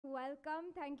welcome.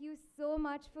 Thank you so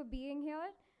much for being here.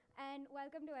 And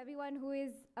welcome to everyone who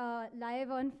is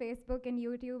live on Facebook and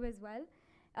YouTube as well.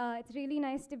 It's really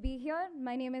nice to be here.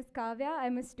 My name is Kavya.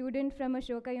 I'm a student from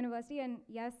Ashoka University. And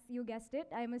yes, you guessed it,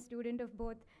 I'm a student of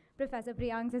both Professor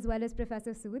Priyanks as well as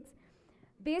Professor Sood's.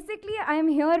 Basically, I'm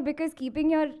here because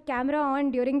keeping your camera on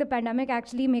during the pandemic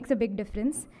actually makes a big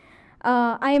difference.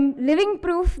 I'm living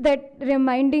proof that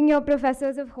reminding your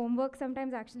professors of homework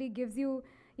sometimes actually gives you,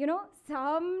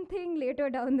 something later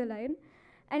down the line.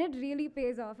 And it really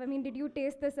pays off. I mean, did you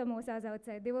taste the samosas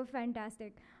outside? They were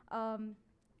fantastic.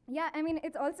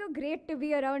 It's also great to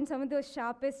be around some of the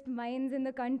sharpest minds in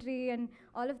the country and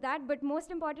all of that, but most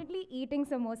importantly, eating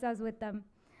samosas with them.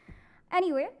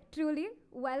 Anyway, truly,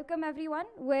 welcome everyone.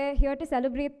 We're here to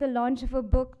celebrate the launch of a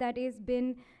book that has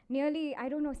been nearly,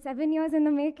 7 years in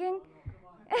the making.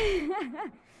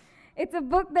 It's a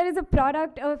book that is a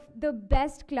product of the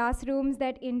best classrooms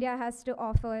that India has to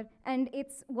offer. And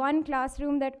it's one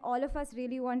classroom that all of us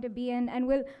really want to be in and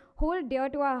will hold dear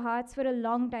to our hearts for a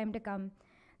long time to come.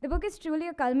 The book is truly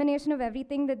a culmination of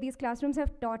everything that these classrooms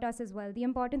have taught us as well. The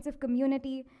importance of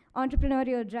community,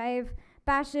 entrepreneurial drive,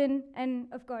 passion, and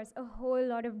of course, a whole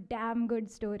lot of damn good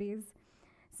stories.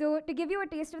 So to give you a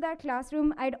taste of that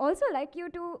classroom, I'd also like you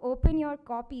to open your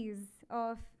copies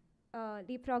of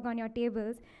Leapfrog on your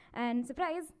tables. And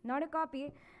surprise, not a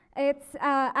copy. It's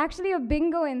actually a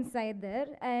bingo inside there.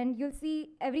 And you'll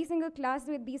see every single class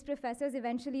with these professors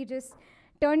eventually just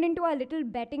turned into our little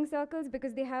betting circles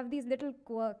because they have these little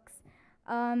quirks.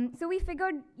 So we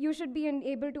figured you should be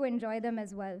able to enjoy them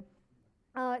as well.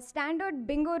 Standard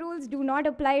bingo rules do not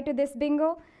apply to this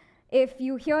bingo. If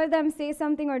you hear them say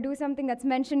something or do something that's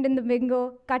mentioned in the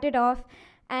bingo, cut it off.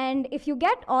 And if you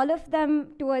get all of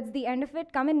them towards the end of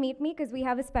it, come and meet me because we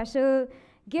have a special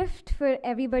gift for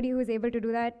everybody who's able to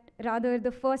do that, rather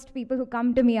the first people who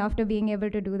come to me after being able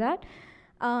to do that.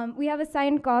 We have a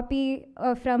signed copy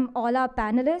from all our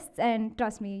panelists, and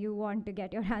trust me, you want to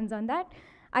get your hands on that.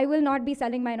 I will not be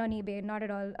selling mine on eBay, not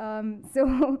at all.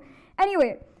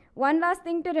 Anyway, one last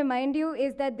thing to remind you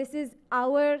is that this is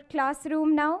our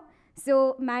classroom now,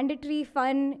 so mandatory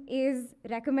fun is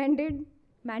recommended.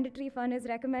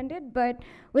 But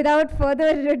without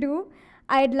further ado,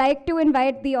 I'd like to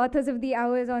invite the authors of the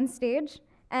hours on stage.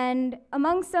 And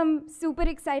among some super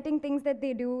exciting things that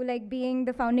they do, like being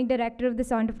the founding director of the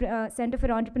Center for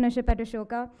Entrepreneurship at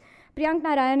Ashoka, Priyank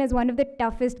Narayan is one of the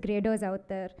toughest graders out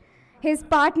there. His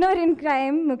partner in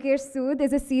crime, Mukesh Sood,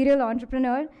 is a serial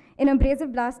entrepreneur in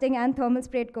abrasive blasting and thermal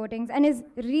sprayed coatings and is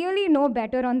really no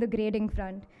better on the grading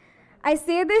front. I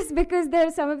say this because they're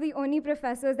some of the only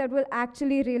professors that will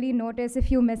actually really notice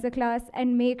if you miss a class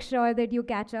and make sure that you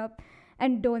catch up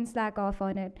and don't slack off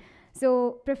on it.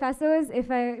 So professors,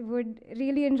 if I would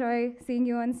really enjoy seeing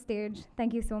you on stage,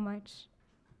 thank you so much.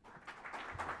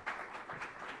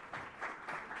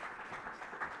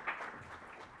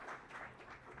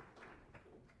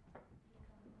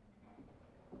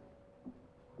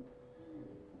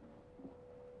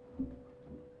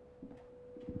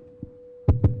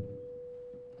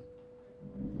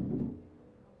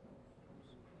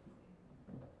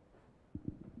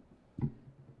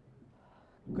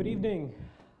 Good evening.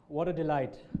 What a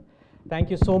delight.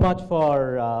 Thank you so much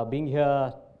for being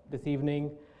here this evening.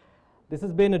 This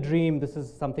has been a dream. This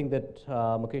is something that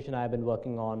Mukesh and I have been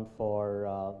working on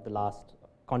for the last,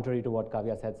 contrary to what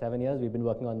Kavya said, 7 years. We've been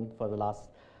working on for the last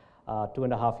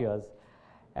 2.5 years.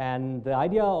 And the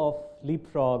idea of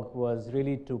Leapfrog was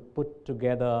really to put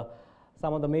together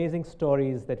some of the amazing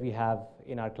stories that we have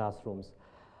in our classrooms.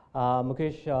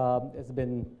 Mukesh has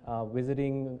been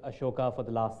visiting Ashoka for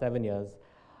the last 7 years.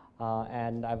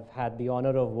 And I've had the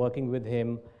honor of working with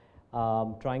him,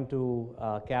 trying to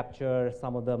capture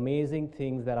some of the amazing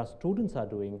things that our students are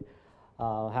doing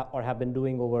or have been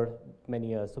doing over many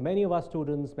years. So many of our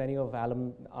students, many of our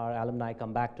alumni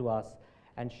come back to us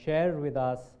and share with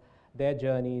us their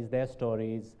journeys, their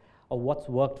stories of what's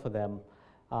worked for them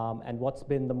and what's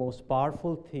been the most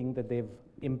powerful thing that they've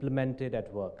implemented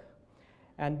at work.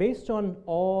 And based on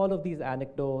all of these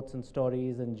anecdotes and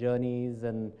stories and journeys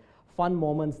and fun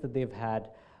moments that they've had,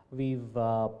 we've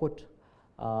put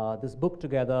this book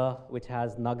together, which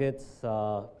has nuggets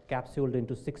capsuled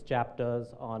into 6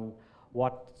 chapters on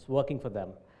what's working for them.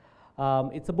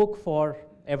 It's a book for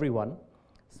everyone.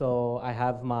 So I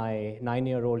have my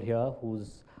 9-year-old here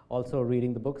who's also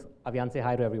reading the books. Avyan, say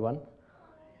hi to everyone.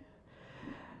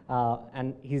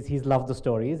 And he's loved the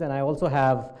stories. And I also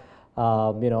have,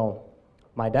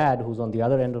 my dad, who's on the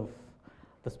other end of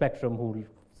the spectrum, who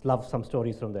loves some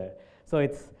stories from there. So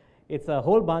it's a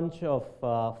whole bunch of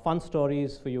fun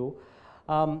stories for you.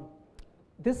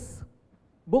 This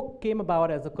book came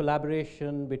about as a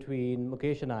collaboration between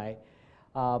Mukesh and I.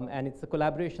 And it's a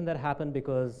collaboration that happened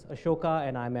because Ashoka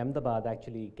and IIM Ahmedabad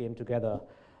actually came together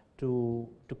to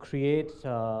create,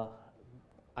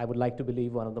 I would like to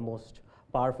believe, one of the most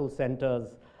powerful centers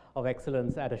of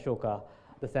excellence at Ashoka,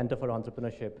 the Center for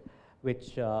Entrepreneurship,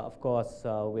 which, of course,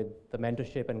 with the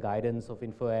mentorship and guidance of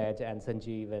InfoEdge and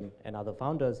Sanjeev and other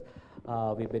founders,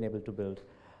 we've been able to build.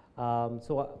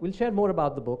 So we'll share more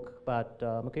about the book, but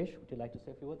Mukesh, would you like to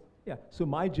say a few words? Yeah, so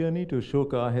my journey to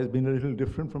Ashoka has been a little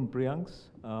different from Priyank's.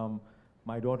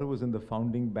 My daughter was in the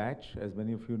founding batch, as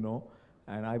many of you know,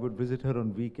 and I would visit her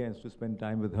on weekends to spend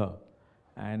time with her.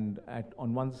 And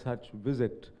on one such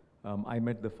visit, I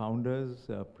met the founders,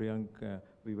 Priyank,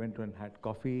 we went and had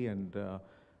coffee and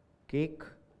cake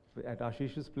at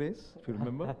Ashish's place, if you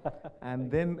remember.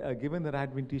 And then, given that I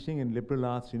had been teaching in liberal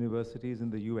arts universities in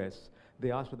the US,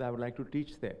 they asked whether I would like to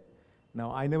teach there.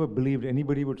 Now, I never believed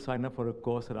anybody would sign up for a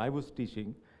course that I was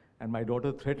teaching, and my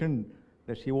daughter threatened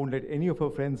that she won't let any of her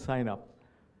friends sign up.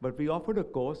 But we offered a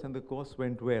course, and the course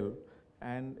went well,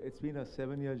 and it's been a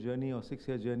 7-year journey or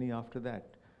 6-year journey after that.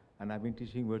 And I've been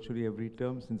teaching virtually every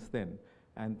term since then,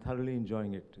 and thoroughly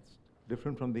enjoying it. It's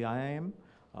different from the IIM.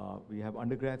 We have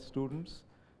undergrad students,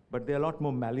 but they're a lot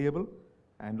more malleable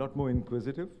and a lot more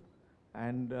inquisitive,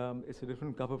 and it's a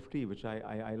different cup of tea, which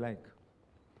I like.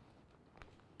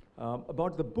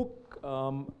 About the book,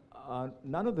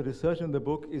 none of the research in the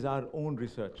book is our own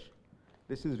research.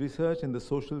 This is research in the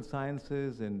social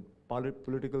sciences, in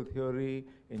political theory,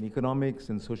 in economics,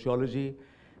 in sociology.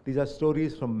 These are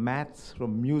stories from maths,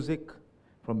 from music,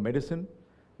 from medicine,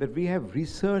 that we have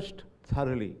researched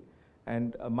thoroughly.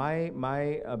 And my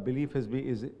belief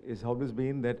is always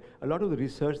been that a lot of the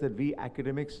research that we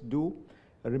academics do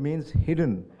remains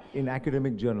hidden in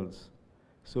academic journals.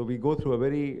 So we go through a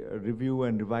very review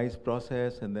and revise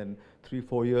process, and then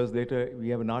 3-4 years later, we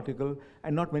have an article,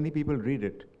 and not many people read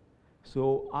it.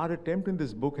 So our attempt in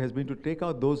this book has been to take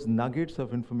out those nuggets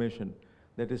of information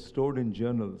that is stored in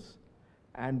journals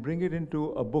and bring it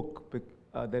into a book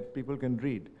that people can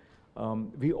read.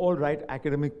 We all write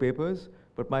academic papers,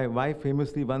 but my wife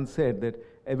famously once said that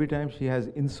every time she has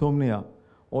insomnia,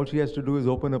 all she has to do is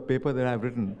open a paper that I've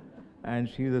written, and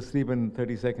she's asleep in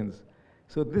 30 seconds.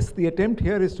 So the attempt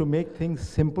here is to make things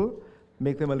simple,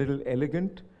 make them a little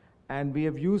elegant, and we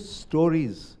have used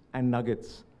stories and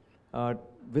nuggets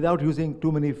without using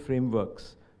too many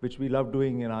frameworks, which we love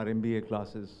doing in our MBA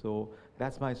classes. So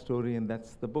that's my story, and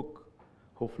that's the book.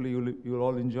 Hopefully you'll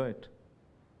all enjoy it.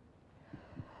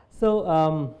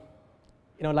 So,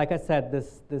 like I said,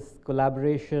 this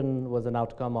collaboration was an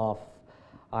outcome of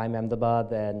IIM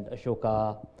Ahmedabad and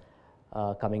Ashoka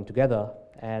coming together.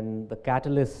 And the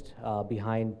catalyst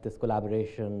behind this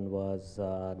collaboration was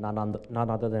none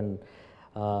other than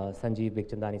Sanjeev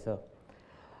Bikhchandani sir.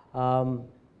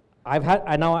 I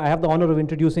have the honor of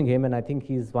introducing him, and I think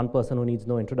he's one person who needs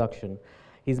no introduction.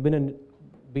 He's been an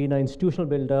institutional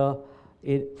builder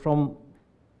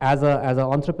as an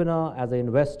entrepreneur, as an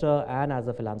investor, and as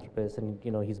a philanthropist. And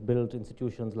he's built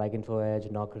institutions like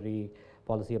InfoEdge, Naukri,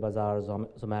 Policy Bazaar,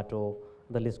 Zomato.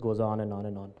 The list goes on and on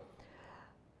and on.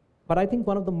 But I think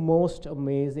one of the most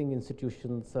amazing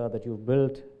institutions that you've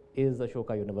built is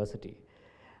Ashoka University,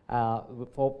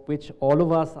 for which all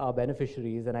of us are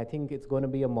beneficiaries. And I think it's going to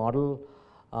be a model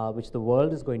which the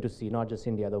world is going to see, not just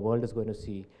India, the world is going to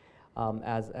see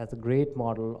as a great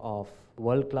model of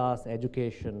world-class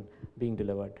education being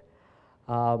delivered.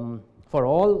 For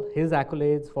all his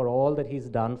accolades, for all that he's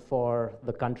done for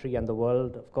the country and the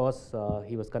world, of course,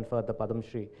 he was conferred the Padma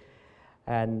Shri.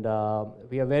 And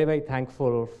we are very, very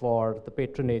thankful for the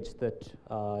patronage that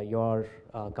your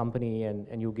company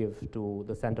and you give to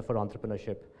the Center for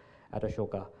Entrepreneurship at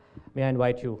Ashoka. May I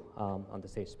invite you on the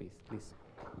stage, please.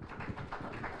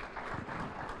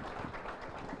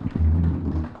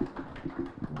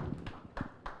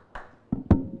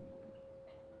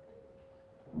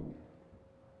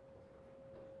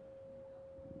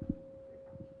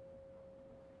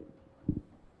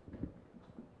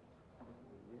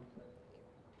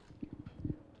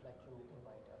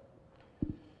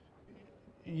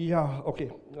 Yeah, okay.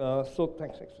 So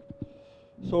thanks.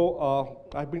 So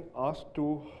I've been asked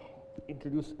to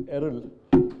introduce Errol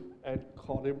and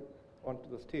call him onto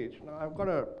the stage. Now I've got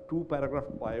a 2-paragraph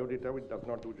bio data which does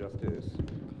not do justice.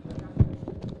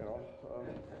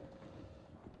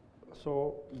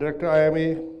 So Director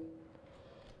IMA,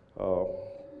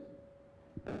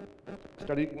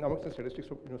 studied economics and statistics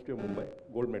from University of Mumbai,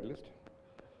 gold medalist,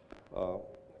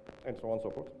 and so on and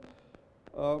so forth.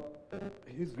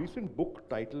 His recent book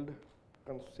titled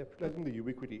Conceptualizing the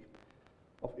Ubiquity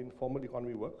of Informal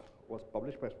Economy Work was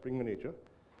published by Springer Nature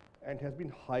and has been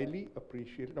highly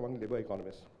appreciated among labor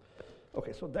economists.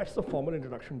 Okay, so that's the formal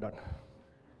introduction done.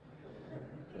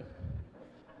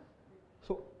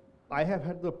 So I have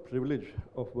had the privilege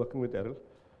of working with Errol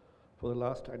for the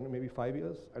last, I don't know, maybe 5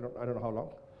 years, I don't know how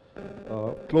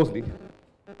long, closely.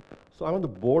 So I'm on the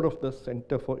board of the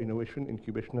Center for Innovation,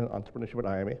 Incubation and Entrepreneurship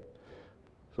at IMA.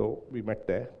 So we met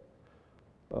there.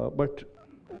 But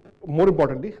more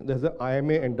importantly, there's the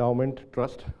IMA Endowment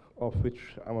Trust, of which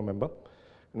I'm a member,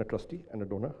 and a trustee and a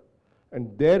donor.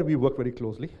 And there we work very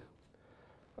closely.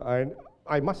 And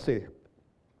I must say,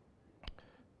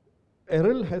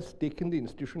 Errol has taken the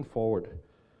institution forward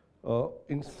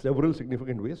in several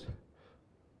significant ways.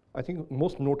 I think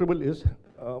most notable is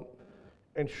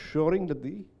ensuring that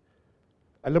the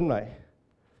alumni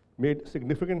made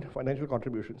significant financial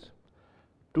contributions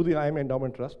to the IMA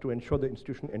Endowment Trust to ensure the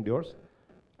institution endures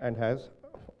and has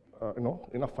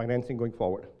enough financing going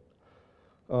forward.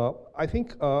 I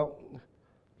think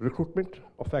recruitment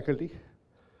of faculty,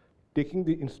 taking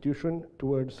the institution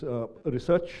towards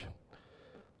research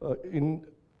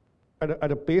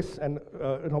at a pace and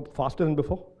faster than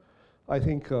before. I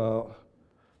think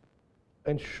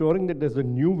ensuring that there's a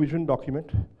new vision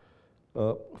document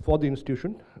for the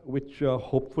institution, which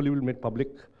hopefully will make public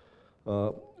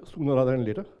sooner rather than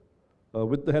later,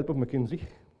 with the help of McKinsey.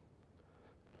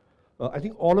 I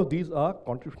think all of these are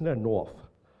contributions that I know of.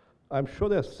 I'm sure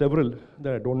there are several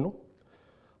that I don't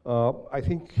know. I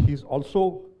think he's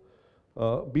also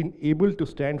been able to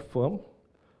stand firm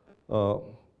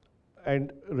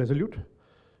and resolute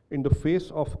in the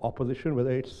face of opposition,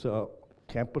 whether it's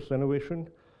campus renovation,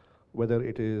 whether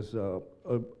it is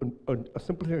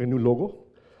simply a new logo.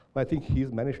 I think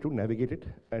he's managed to navigate it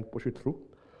and push it through.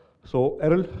 So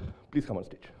Errol, please come on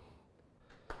stage.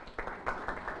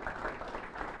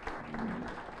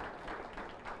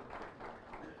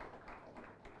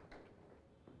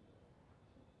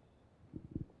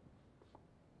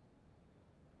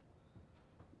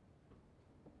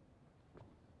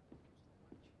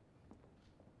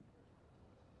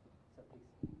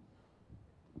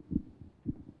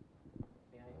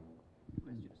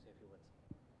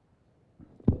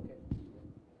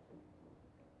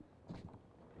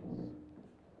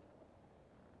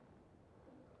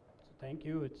 Thank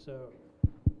you.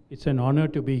 It's an honor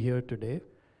to be here today,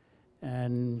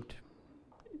 and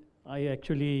I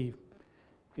actually,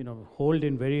 hold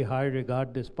in very high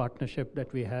regard this partnership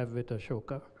that we have with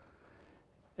Ashoka.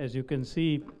 As you can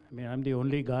see, I'm the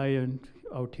only guy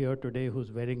out here today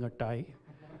who's wearing a tie,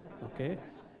 okay?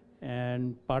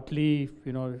 And partly,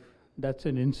 that's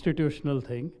an institutional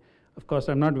thing. Of course,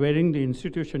 I'm not wearing the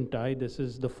institution tie. This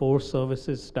is the 4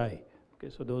 services tie.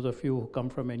 Okay, so those of you who come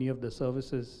from any of the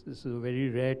services, this is a very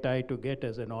rare tie to get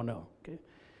as an honor. Okay,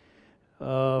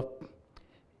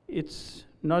 it's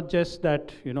not just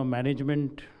that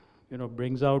management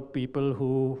brings out people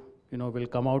who will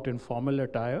come out in formal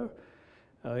attire.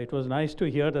 It was nice to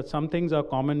hear that some things are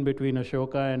common between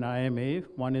Ashoka and IMA.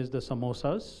 One is the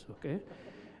samosas. Okay,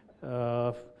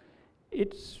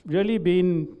 it's really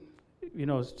been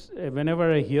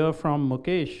whenever I hear from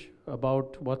Mukesh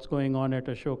about what's going on at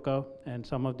Ashoka and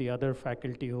some of the other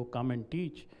faculty who come and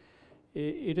teach,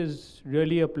 it is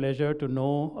really a pleasure to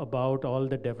know about all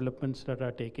the developments that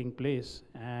are taking place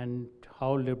and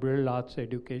how liberal arts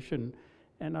education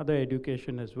and other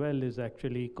education as well is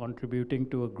actually contributing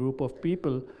to a group of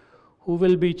people who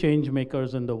will be change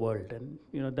makers in the world.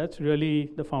 And that's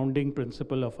really the founding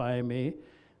principle of IMA,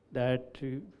 that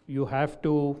you have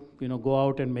to go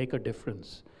out and make a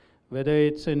difference. Whether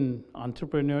it's in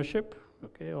entrepreneurship,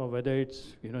 okay, or whether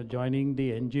it's joining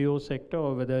the NGO sector,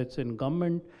 or whether it's in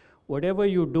government, whatever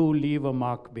you do, leave a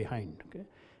mark behind. Okay,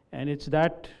 and it's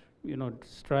that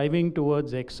striving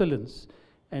towards excellence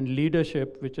and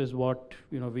leadership, which is what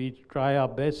we try our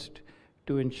best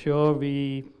to ensure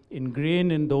we ingrain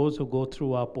in those who go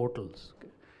through our portals.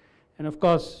 Okay. And of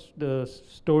course, the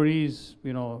stories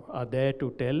are there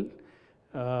to tell.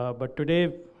 But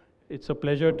today, it's a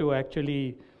pleasure to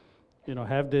actually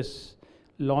have this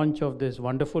launch of this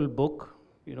wonderful book,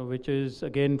 which is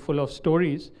again full of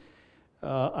stories.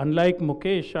 Unlike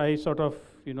Mukesh, I sort of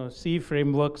see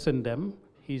frameworks in them.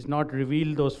 He's not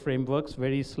revealed those frameworks,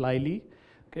 very slyly.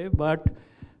 Okay, but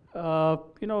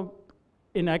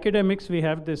in academics we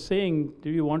have this saying: do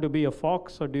you want to be a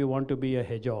fox or do you want to be a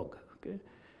hedgehog? Okay,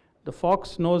 the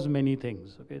fox knows many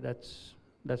things. Okay,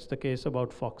 that's the case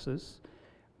about foxes,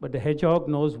 but the hedgehog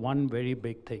knows one very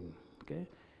big thing. Okay.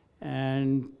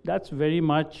 And that's very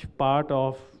much part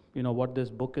of what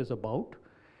this book is about.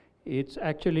 It's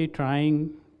actually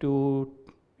trying to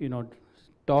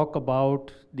talk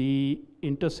about the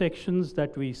intersections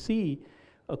that we see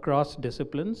across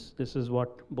disciplines. This is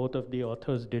what both of the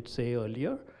authors did say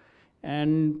earlier.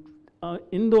 And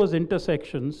in those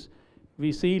intersections,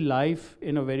 we see life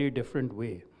in a very different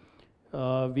way.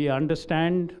 We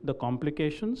understand the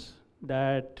complications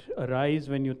that arise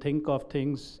when you think of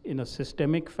things in a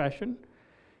systemic fashion.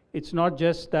 It's not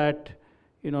just that,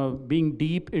 being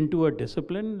deep into a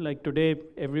discipline, like today,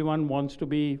 everyone wants to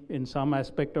be in some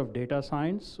aspect of data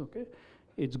science, okay?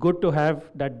 It's good to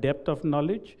have that depth of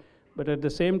knowledge, but at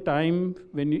the same time,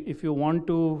 if you want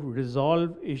to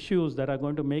resolve issues that are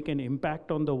going to make an impact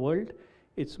on the world,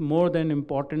 it's more than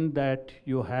important that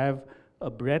you have a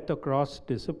breadth across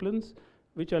disciplines,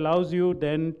 which allows you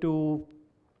then to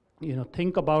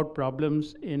think about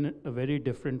problems in a very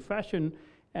different fashion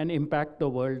and impact the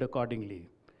world accordingly.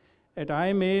 At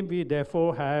IMA, we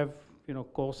therefore have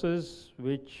courses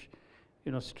which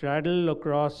straddle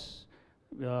across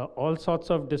all sorts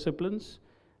of disciplines.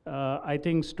 I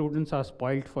think students are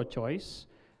spoiled for choice.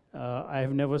 I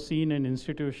have never seen an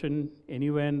institution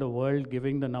anywhere in the world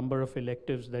giving the number of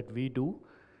electives that we do.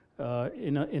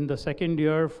 In the second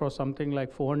year, for something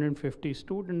like 450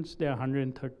 students, there are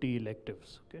 130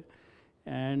 electives. Okay?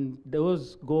 And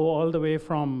those go all the way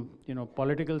from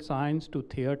political science to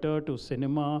theater to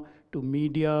cinema to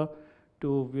media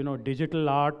to digital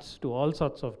arts to all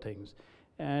sorts of things.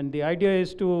 And the idea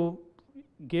is to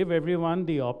give everyone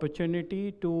the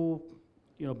opportunity to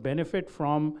benefit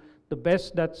from the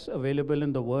best that's available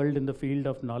in the world in the field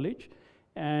of knowledge,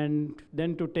 and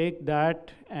then to take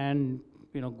that and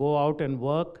go out and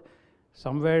work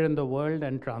somewhere in the world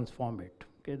and transform it.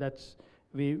 Okay, that's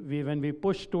when we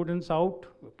push students out,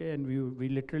 okay, and we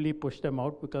literally push them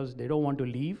out because they don't want to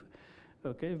leave.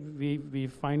 Okay, we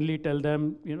finally tell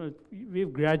them,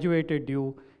 we've graduated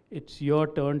you. It's your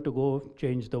turn to go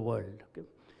change the world. Okay,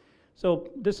 so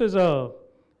this is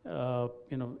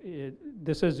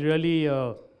this is really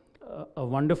a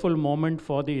wonderful moment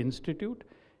for the institute,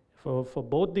 for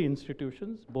both the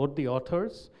institutions, both the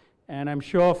authors, and I'm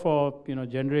sure for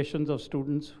generations of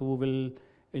students who will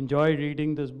enjoy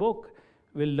reading this book,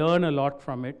 will learn a lot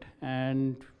from it,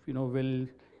 and will,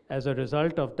 as a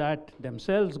result of that,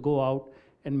 themselves go out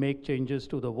and make changes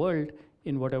to the world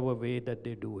in whatever way that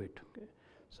they do it. Okay?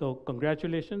 So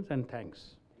congratulations and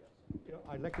thanks.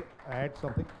 I'd like to add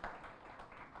something.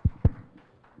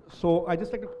 So I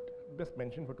just like to just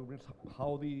mention for 2 minutes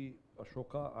how the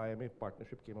Ashoka IMA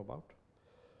partnership came about.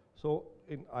 So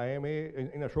in IMA,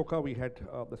 in Ashoka, we had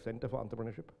the Center for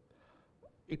Entrepreneurship.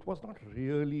 It was not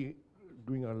really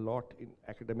doing a lot in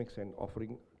academics and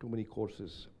offering too many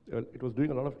courses. It was doing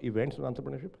a lot of events on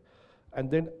entrepreneurship. And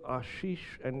then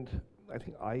Ashish and I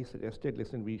think I suggested,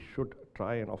 listen, we should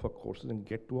try and offer courses and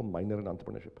get to a minor in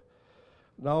entrepreneurship.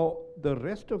 Now, the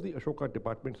rest of the Ashoka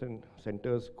departments and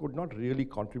centers could not really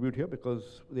contribute here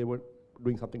because they were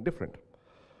doing something different.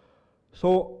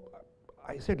 So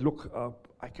I said, look,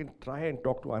 I can try and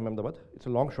talk to IIM Ahmedabad. It's a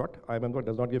long shot. IIM Ahmedabad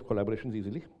does not give collaborations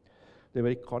easily. They're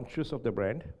very conscious of their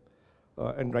brand,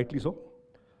 and rightly so.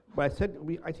 But I said,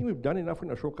 I think we've done enough in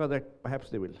Ashoka that perhaps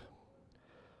they will.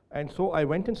 And so I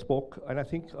went and spoke, and I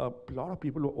think a lot of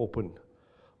people were open.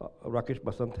 Rakesh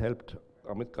Basant helped,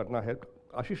 Amit Karna helped,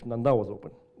 Ashish Nanda was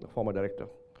open, the former director.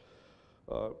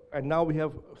 And now we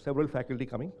have several faculty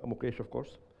coming, Mukesh, of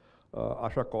course,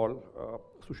 Asha Kaul,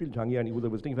 Sushil Jhangiani, who was a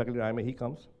visiting faculty at IMA, he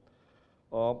comes.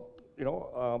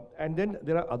 And then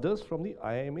there are others from the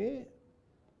IMA,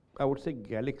 I would say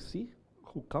Galaxy,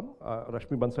 who come.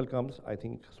 Rashmi Bansal comes, I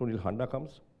think Sunil Handa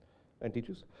comes and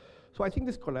teaches. So I think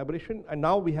this collaboration, and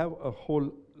now we have a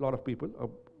whole lot of people,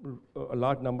 a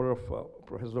large number of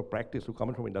professors of practice who come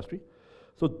in from industry.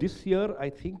 So this year, I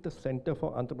think the Center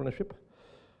for Entrepreneurship,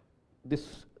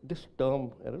 this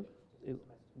term, Errol, is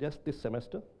just this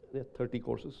semester, there are 30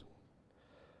 courses.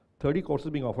 30 courses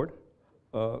being offered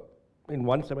in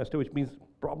one semester, which means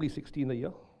probably 60 in a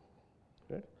year,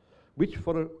 right? Which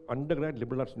for an undergrad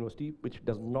liberal arts university, which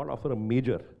does not offer a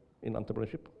major in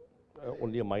entrepreneurship,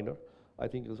 only a minor, I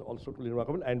think is also truly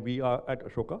remarkable. And we are at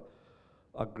Ashoka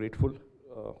are grateful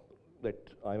that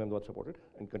IIM Ahmedabad supported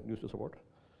and continues to support,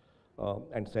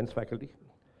 and sends faculty.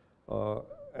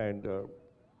 And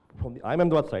from the IIM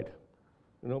Ahmedabad side,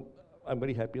 I'm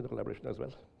very happy with the collaboration as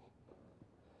well.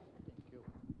 Thank you.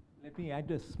 Let me add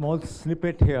a small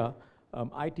snippet here.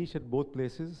 I teach at both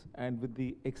places, and with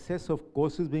the excess of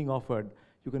courses being offered,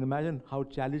 you can imagine how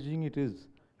challenging it is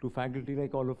to faculty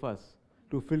like all of us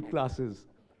to fill classes.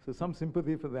 So some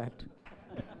sympathy for that.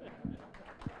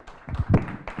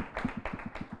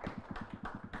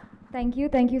 Thank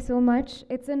you so much.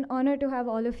 It's an honor to have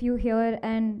all of you here,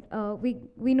 and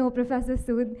we know Professor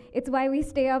Sood. It's why we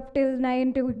stay up till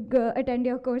 9 to attend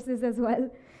your courses as well.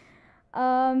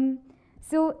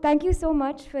 So thank you so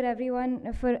much for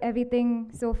everyone, for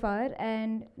everything so far.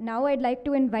 And now I'd like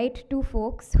to invite two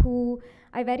folks who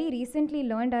I very recently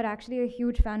learned are actually a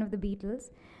huge fan of the Beatles.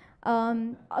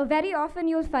 Very often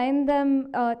you'll find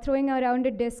them throwing around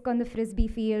a disc on the frisbee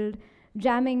field,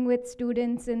 jamming with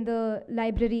students in the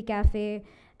library cafe,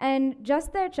 and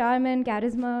just their charm and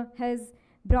charisma has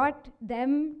brought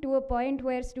them to a point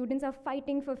where students are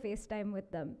fighting for FaceTime with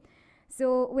them.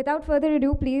 So without further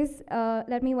ado, please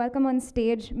let me welcome on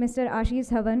stage Mr. Ashish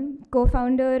Havan,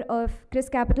 co-founder of Chris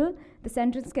Capital, the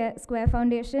Central Square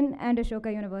Foundation, and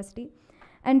Ashoka University,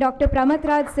 and Dr.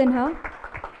 Pramatraj Sinha,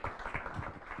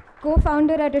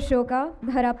 co-founder at Ashoka,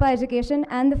 the Harappa Education,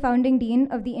 and the founding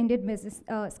dean of the Indian Business,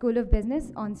 School of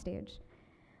Business on stage.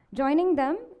 Joining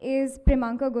them is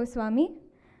Primanka Goswami,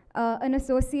 an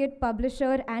associate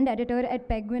publisher and editor at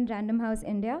Penguin Random House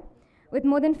India. With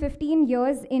more than 15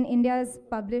 years in India's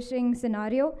publishing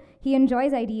scenario, he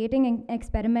enjoys ideating and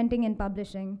experimenting in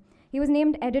publishing. He was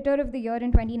named Editor of the Year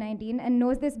in 2019 and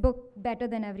knows this book better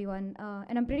than everyone,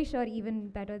 and I'm pretty sure even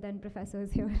better than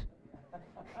professors here.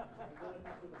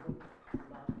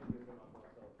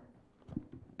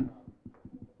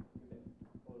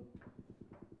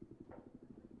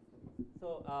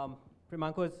 So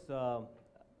Primanko is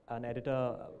an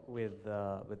editor with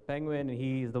Penguin, and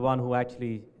he's the one who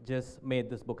actually just made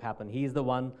this book happen. He's the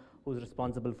one who's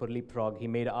responsible for Leapfrog. He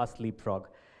made us Leapfrog,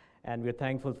 and we're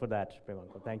thankful for that,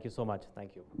 Primanko. Thank you so much.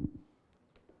 Thank you. Do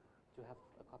you have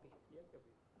a copy? Yes.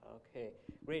 Okay,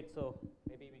 great. So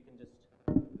maybe we can just.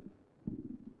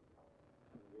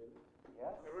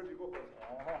 Yes. Everybody go first.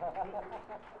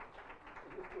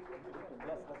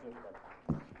 Yes, let's do that.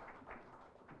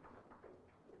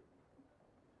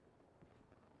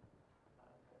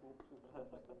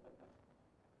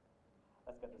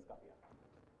 Let's get this copy out.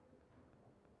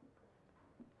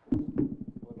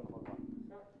 We're going to hold on.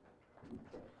 Sure.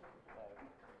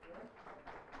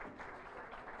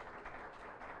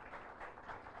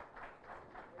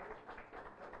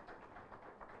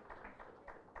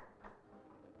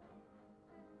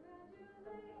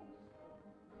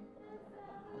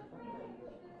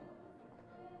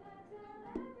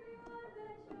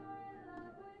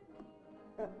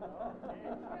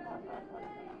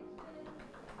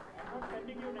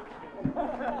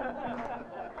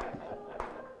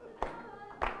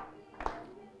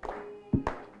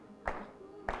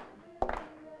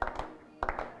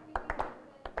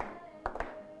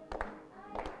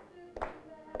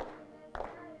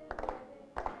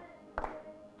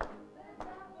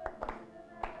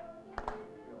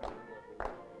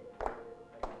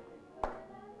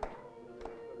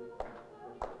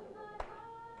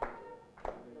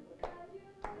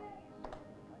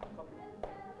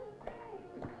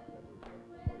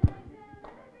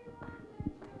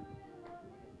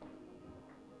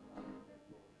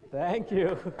 Thank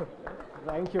you.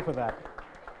 Thank you for that.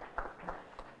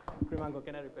 Primanko,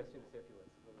 can I request you to say a few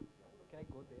words? Can I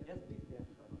go there? Yes, please. Yeah.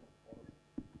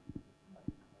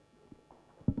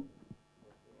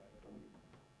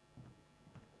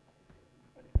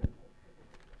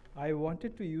 I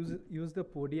wanted to use the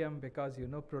podium because, you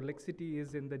know, prolixity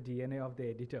is in the DNA of the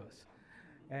editors.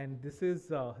 And this is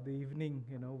the evening,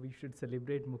 you know, we should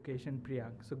celebrate Mukesh and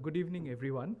Priyank. So good evening,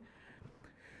 everyone.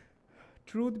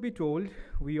 Truth be told,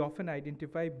 we often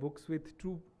identify books with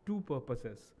two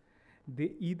purposes.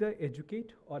 They either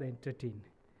educate or entertain.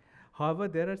 However,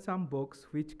 there are some books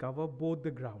which cover both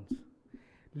the grounds.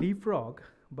 Leapfrog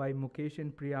by Mukesh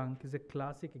and Priyank is a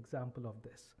classic example of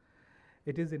this.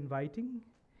 It is inviting,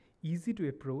 easy to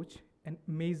approach, and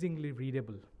amazingly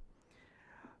readable.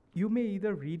 You may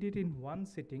either read it in one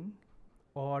sitting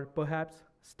or perhaps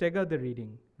stagger the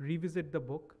reading, revisit the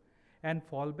book, and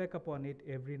fall back upon it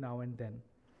every now and then.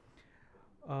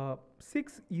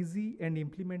 6 easy and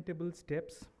implementable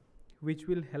steps which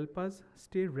will help us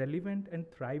stay relevant and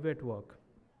thrive at work.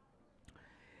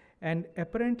 And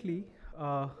apparently,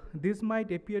 this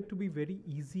might appear to be very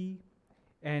easy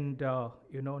and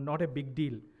you know, not a big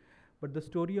deal. But the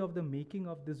story of the making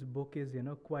of this book is, you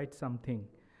know, quite something.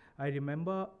 I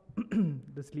remember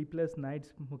the sleepless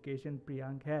nights Mukesh and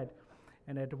Priyank had,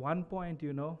 and at one point,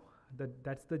 you know,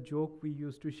 that's the joke we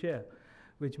used to share,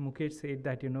 which Mukesh said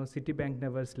that, you know, Citibank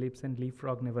never sleeps and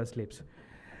Leapfrog never sleeps.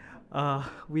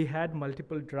 We had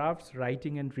multiple drafts,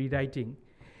 writing and rewriting,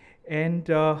 and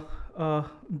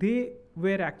they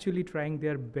were actually trying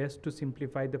their best to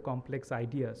simplify the complex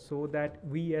ideas so that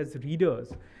we as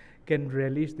readers can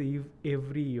relish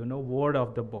every, you know, word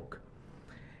of the book.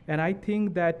 And I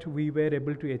think that we were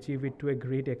able to achieve it to a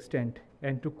great extent.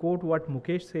 And to quote what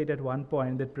Mukesh said at one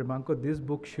point, that Primanko, this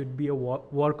book should be a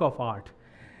work of art.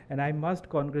 And I must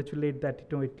congratulate that,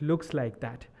 it looks like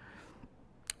that.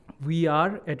 We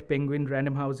are at Penguin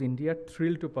Random House India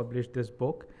thrilled to publish this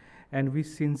book, and we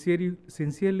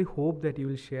sincerely hope that you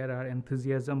will share our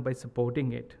enthusiasm by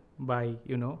supporting it, by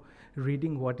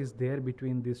reading what is there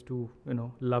between these two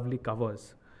lovely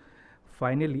covers.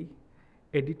 Finally,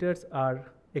 editors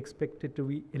are expected to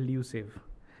be elusive,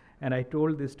 and I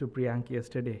told this to Priyank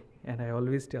yesterday, and I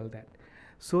always tell that,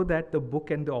 so that the book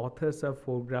and the authors are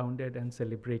foregrounded and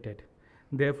celebrated.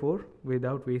 Therefore,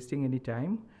 without wasting any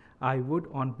time, I would,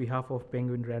 on behalf of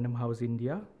Penguin Random House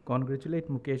India,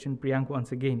 congratulate Mukesh and Priyank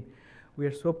once again. We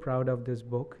are so proud of this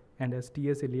book, and as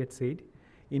T.S. Eliot said,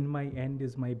 in my end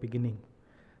is my beginning.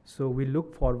 So we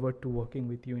look forward to working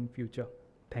with you in future.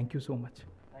 Thank you so much.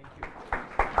 Thank you.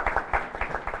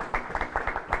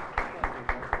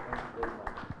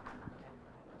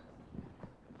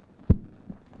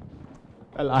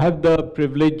 Well, I have the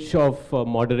privilege of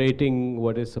moderating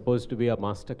what is supposed to be a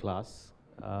masterclass.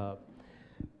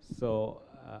 So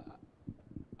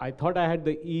I thought I had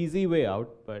the easy way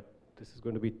out, but this is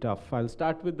going to be tough. I'll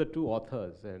start with the two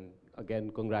authors, and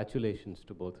again, congratulations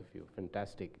to both of you.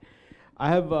 Fantastic. I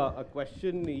have a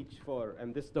question each for,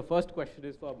 and the first question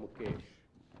is for Mukesh.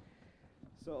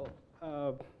 So,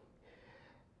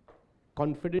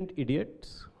 confident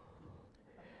idiots,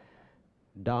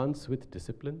 dance with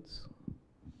disciplines,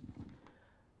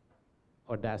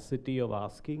 audacity of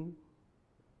asking,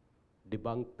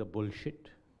 debunk the bullshit,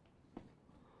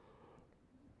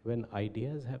 when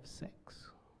ideas have sex.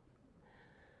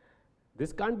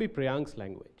 This can't be Priyank's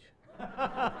language.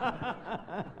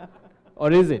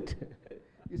 Or is it?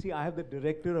 You see, I have the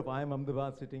director of I Am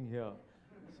Ahmedabad sitting here,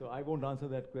 so I won't answer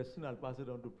that question. I'll pass it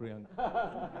on to Priyank.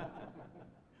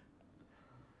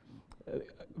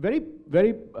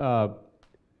 Very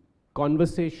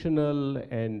conversational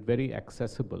and very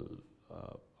accessible.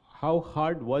 How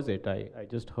hard was it? I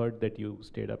just heard that you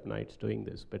stayed up nights doing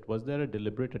this, but was there a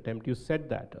deliberate attempt? You said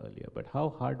that earlier, but how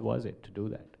hard was it to do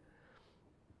that?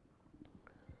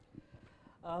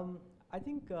 I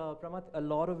think, Pramath, a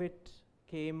lot of it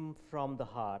came from the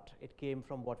heart. It came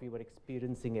from what we were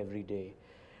experiencing every day.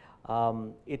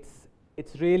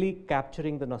 It's really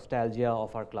capturing the nostalgia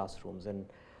of our classrooms, and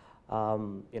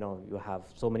you have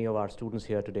so many of our students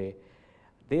here today.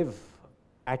 They've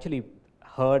actually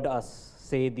heard us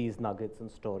say these nuggets and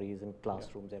stories in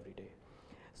classrooms every day.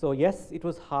 So yes, it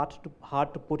was hard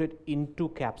to put it into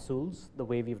capsules the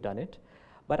way we've done it,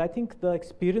 but I think the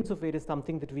experience of it is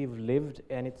something that we've lived,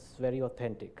 and it's very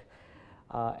authentic.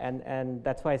 And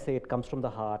that's why I say it comes from the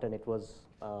heart, and it was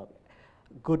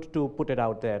good to put it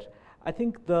out there. I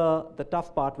think the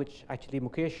tough part, which actually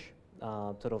Mukesh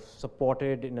sort of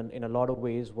supported in a lot of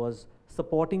ways, was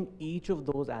supporting each of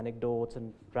those anecdotes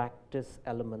and practice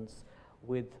elements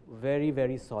with very,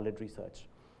 very solid research.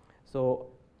 So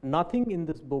nothing in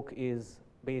this book is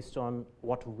based on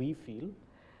what we feel.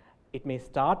 It may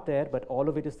start there, but all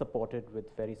of it is supported with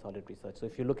very solid research. So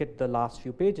if you look at the last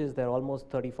few pages, there are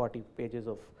almost 30, 40 pages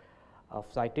of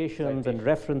citations and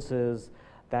references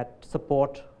that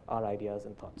support our ideas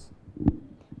and thoughts.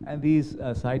 And these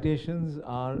citations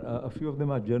are, a few of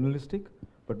them are journalistic,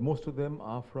 but most of them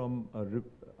are from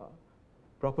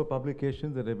proper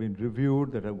publications that have been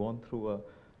reviewed, that have gone through a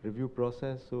review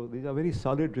process. So these are very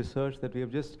solid research that we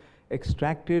have just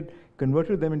extracted,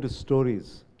 converted them into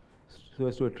stories, so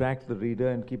as to attract the reader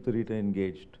and keep the reader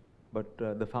engaged. But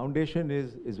the foundation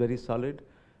is very solid,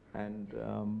 and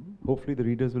hopefully the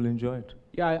readers will enjoy it.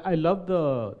 Yeah, I love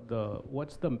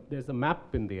there's a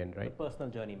map in the end, right? The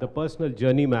personal journey map. The personal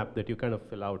journey map that you kind of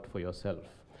fill out for yourself.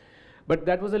 But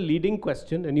that was a leading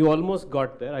question, and you almost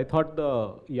got there. I thought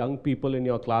the young people in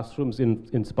your classrooms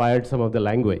inspired some of the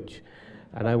language.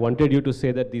 And I wanted you to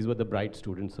say that these were the bright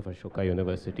students of Ashoka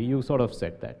University. You sort of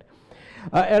said that.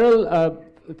 Errol,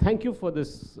 thank you for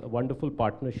this wonderful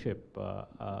partnership.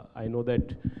 I know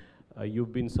that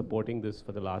you've been supporting this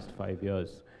for the last 5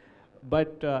 years.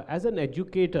 But as an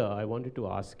educator, I wanted to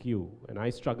ask you, and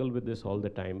I struggle with this all the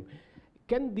time,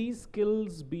 can these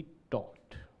skills be taught?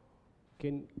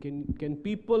 Can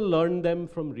people learn them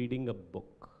from reading a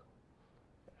book?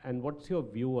 And what's your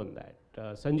view on that?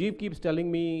 Sanjeev keeps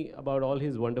telling me about all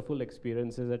his wonderful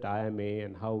experiences at IMA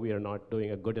and how we are not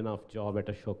doing a good enough job at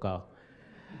Ashoka.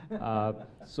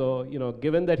 So,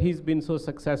 given that he's been so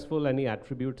successful and he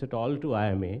attributes it all to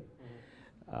IMA,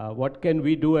 what can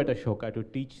we do at Ashoka to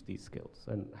teach these skills?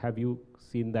 And have you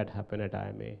seen that happen at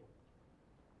IMA?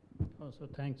 Oh, so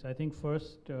thanks. I think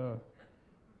first,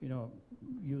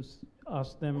 you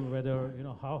asked them whether,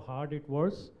 how hard it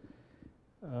was.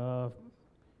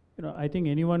 I think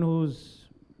anyone who's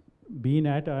been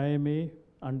at IMA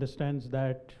understands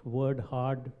that word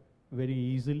hard very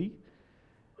easily.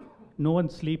 No one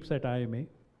sleeps at IMA.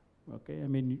 Okay, I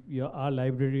mean, our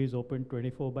library is open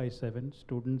 24/7.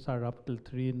 Students are up till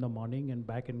 3 in the morning and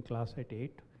back in class at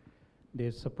 8.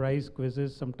 There's surprise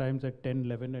quizzes sometimes at 10,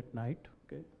 11 at night,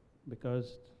 okay?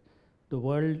 Because the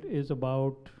world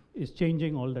is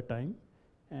changing all the time,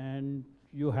 and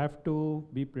you have to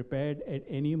be prepared at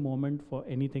any moment for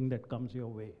anything that comes your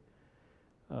way.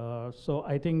 So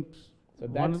I think so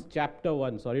that's chapter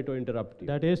 1. Sorry to interrupt you.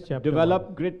 That is chapter Develop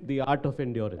 1. grit, the art of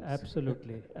endurance.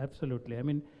 Absolutely, absolutely. I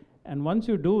mean, and once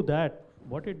you do that,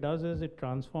 what it does is it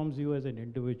transforms you as an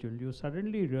individual. You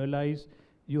suddenly realize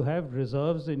you have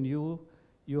reserves in you.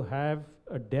 You have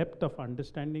a depth of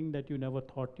understanding that you never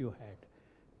thought you had.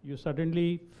 You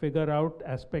suddenly figure out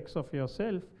aspects of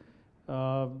yourself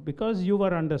because you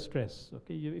were under stress.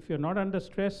 Okay, if you're not under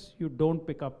stress, you don't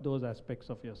pick up those aspects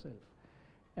of yourself.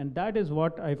 And that is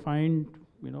what I find,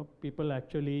 people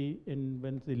actually,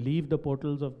 when they leave the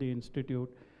portals of the institute,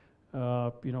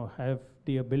 have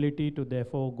the ability to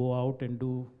therefore go out and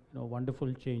do,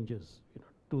 wonderful changes,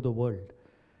 to the world.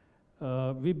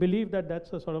 We believe that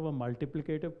that's a sort of a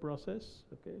multiplicative process.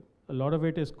 Okay, a lot of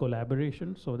it is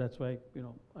collaboration. So that's why,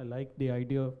 I like the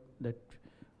idea that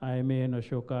IMA and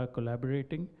Ashoka are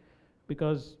collaborating,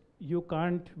 because you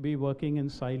can't be working in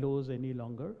silos any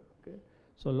longer.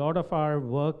 So a lot of our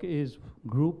work is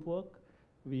group work.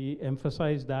 We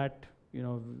emphasize that,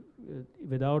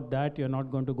 without that, you're not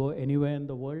going to go anywhere in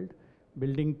the world.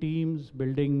 Building teams,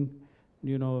 building,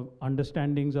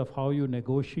 understandings of how you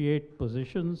negotiate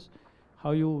positions, how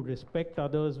you respect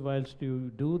others whilst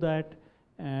you do that.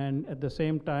 And at the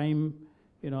same time,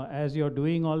 as you're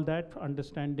doing all that,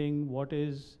 understanding what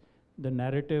is the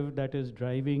narrative that is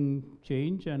driving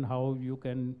change and how you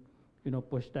can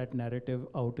push that narrative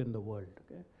out in the world.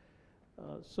 Okay,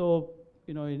 so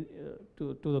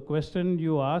to the question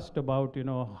you asked about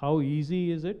how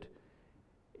easy is it?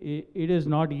 It is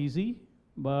not easy,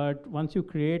 but once you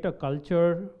create a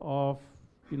culture of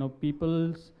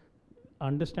people's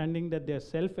understanding that their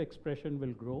self-expression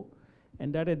will grow,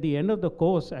 and that at the end of the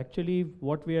course, actually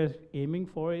what we are aiming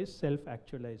for is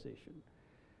self-actualization.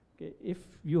 If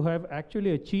you have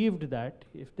actually achieved that,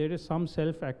 if there is some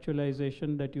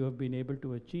self-actualization that you have been able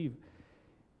to achieve,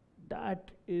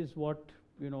 that is what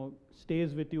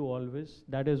stays with you always.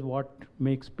 That is what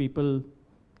makes people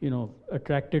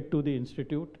attracted to the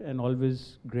institute and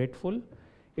always grateful.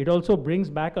 It also brings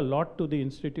back a lot to the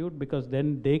institute, because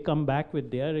then they come back with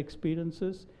their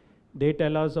experiences. They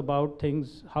tell us about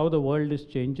things, how the world is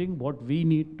changing, what we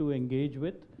need to engage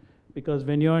with. Because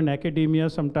when you're in academia,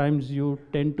 sometimes you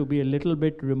tend to be a little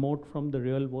bit remote from the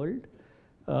real world.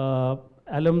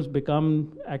 Alums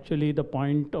become actually the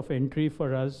point of entry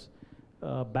for us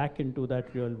back into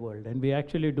that real world. And we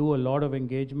actually do a lot of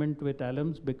engagement with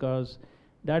alums, because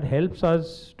that helps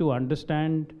us to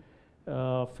understand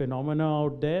phenomena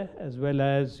out there, as well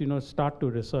as start to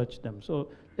research them. So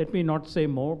let me not say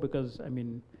more, because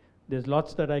there's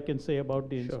lots that I can say about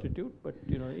the institute, but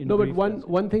no, but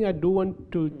one thing I do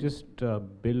want to just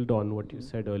build on what you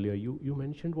said earlier. You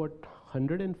mentioned what,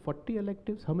 140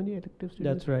 electives? How many electives did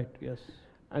you That's right, yes.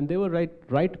 And they were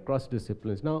right across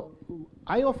disciplines. Now,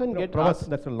 I often get asked.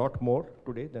 That's a lot more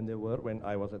today than they were when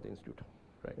I was at the institute.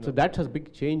 Right. So that's a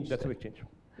big change. That's a big change.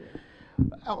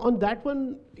 On that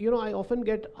one, I often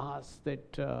get asked that,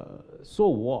 so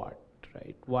what,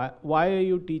 right? Why are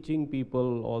you teaching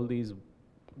people all these,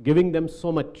 giving them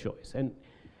so much choice? And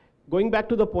going back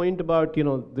to the point about,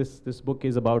 this book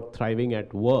is about thriving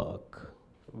at work.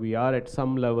 We are at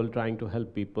some level trying to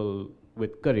help people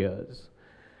with careers.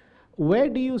 Where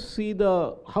do you see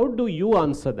how do you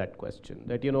answer that question?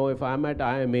 That, if I'm at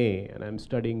IMA and I'm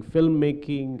studying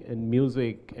filmmaking and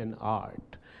music and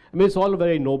art, it's all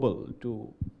very noble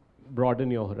to broaden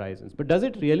your horizons, but does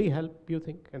it really help, you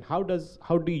think? And how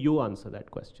do you answer that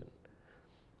question?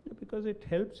 Because it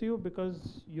helps you,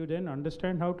 because you then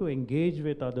understand how to engage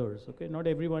with others. Okay, not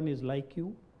everyone is like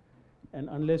you, and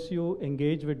unless you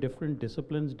engage with different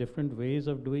disciplines, different ways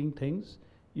of doing things,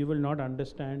 you will not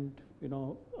understand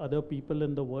other people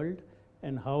in the world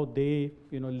and how they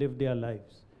live their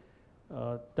lives.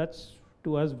 That's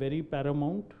to us very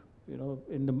paramount.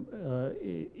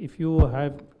 If you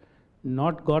have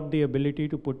not got the ability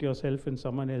to put yourself in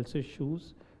someone else's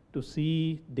shoes, to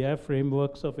see their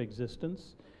frameworks of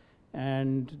existence,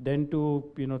 and then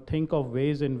to think of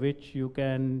ways in which you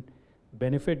can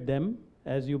benefit them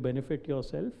as you benefit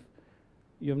yourself,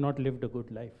 you have not lived a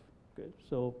good life. Okay?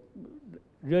 So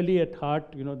really at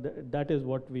heart, that is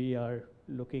what we are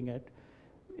looking at.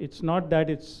 It's not that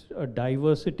it's a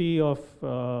diversity of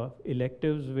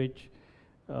electives which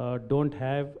don't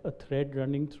have a thread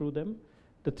running through them,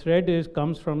 The thread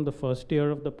comes from the first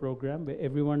year of the program, where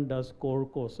everyone does core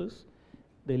courses.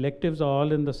 The electives are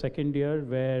all in the second year,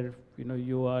 where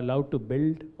you are allowed to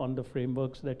build on the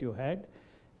frameworks that you had,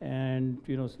 and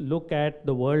look at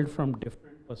the world from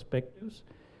different perspectives,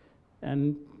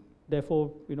 and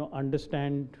therefore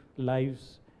understand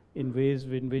lives in ways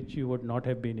in which you would not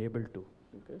have been able to.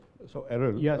 Okay. So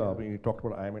Errol, Yes. when you talked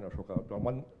about IIM and Ashoka,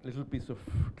 one little piece of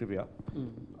trivia.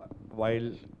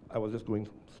 While I was just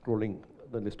scrolling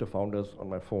the list of founders on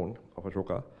my phone of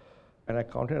Ashoka, and I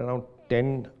counted around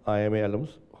 10 IMA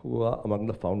alums who are among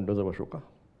the founders of Ashoka.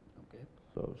 Okay.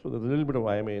 So there's a little bit of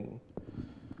IMA in.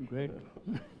 Great.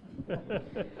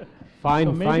 Fine,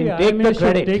 So fine. maybe Take IMA the should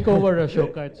credit. take over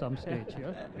Ashoka at some stage,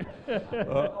 yeah?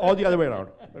 Or the other way around.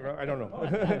 I don't know.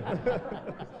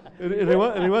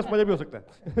 Reverse मुझे भी हो सकता है.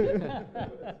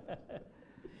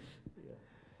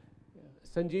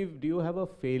 Sanjeev, do you have a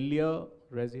failure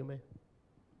resume?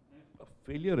 A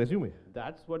failure resume.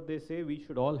 That's what they say we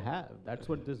should all have. That's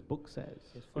what this book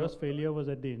says. His first failure was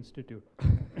at the institute.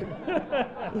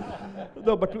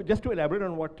 No, but just to elaborate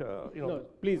on what No,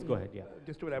 please go ahead, yeah.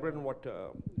 just to elaborate on what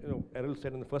Errol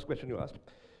said in the first question you asked.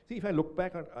 See, if I look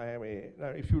back on IMA, now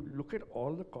if you look at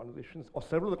all the conversations, or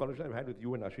several of the conversations I've had with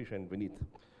you and Ashish and Vineet,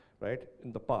 right,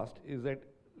 in the past, is that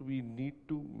we need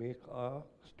to make our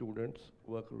students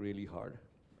work really hard.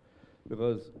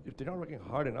 Because if they're not working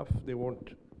hard enough, they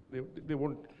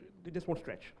just won't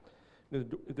stretch.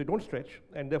 If they don't stretch,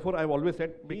 and therefore I've always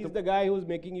said, He's the guy who's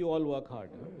making you all work hard.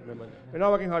 Remember? we're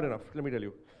not working hard enough, let me tell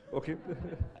you. Okay.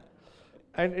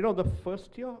 And the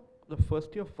first term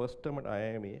at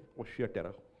IIMA was sheer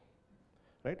terror.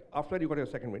 Right? After that you got your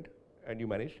second wind and you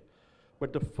managed.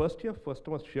 But the first term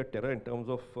was sheer terror in terms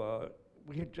of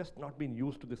we had just not been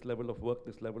used to this level of work,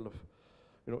 this level of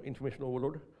information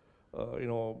overload,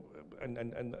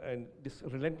 and this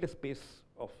relentless pace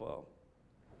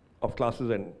of classes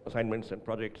and assignments and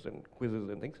projects and quizzes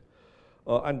and things.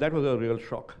 And that was a real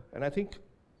shock. And I think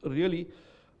really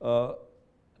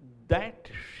that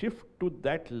shift to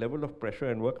that level of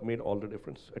pressure and work made all the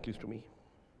difference, at least to me.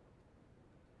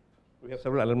 We have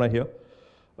several alumni here.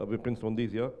 Vipin Sondi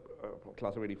is here,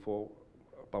 class of 84.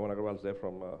 Pawan Agarwal is there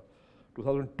from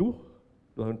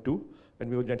 2002, and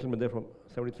we have a gentleman there from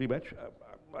 73 batch.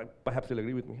 Perhaps he'll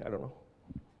agree with me, I don't know.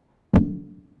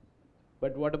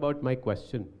 But what about my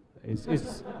question?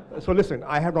 So listen,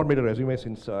 I have not made a resume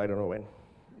since I don't know when.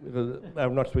 Because I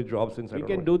have not switched jobs since I We don't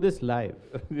know can do this live.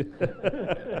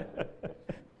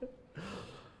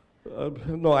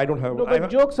 No, I don't have. No, but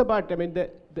jokes apart, I mean,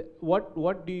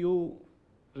 what do you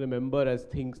remember as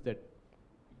things that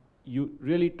you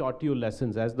really taught you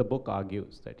lessons, as the book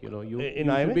argues, that you In should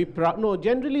IMA? be proud. No,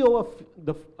 generally over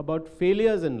about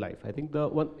failures in life. I think the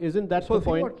one isn't that So the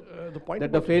point the point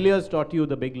that the about- failures taught you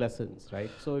the big lessons,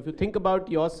 right? So if you think about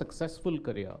your successful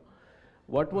career,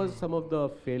 what was some of the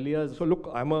failures? So look,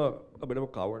 I'm a bit of a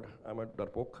coward. I'm a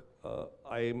darpok.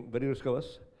 I'm very risk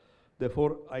averse.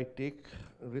 Therefore, I take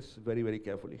risks very, very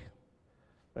carefully,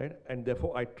 right? And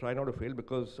therefore, I try not to fail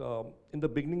because in the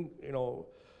beginning,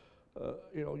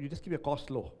 you just keep your costs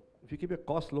low. If you keep your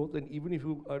costs low, then even if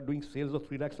you are doing sales of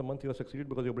 3 lakhs a month, you are succeeded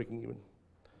because you're breaking even,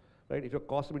 right? If your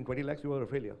costs have been 20 lakhs, you are a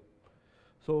failure.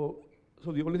 So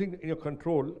the only thing in your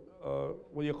control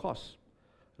were your costs.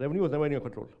 Revenue was never in your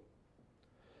control.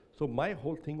 So my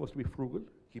whole thing was to be frugal,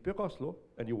 keep your costs low,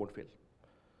 and you won't fail.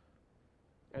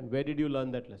 And where did you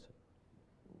learn that lesson?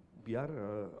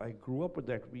 I grew up with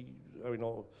that.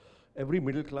 Every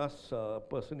middle class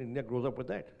person in India grows up with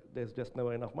that. There's just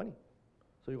never enough money.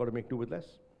 So you got to make do with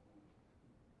less.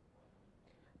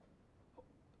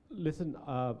 Listen,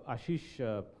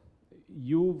 Ashish,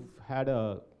 you've had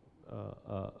a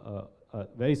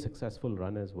very successful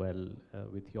run as well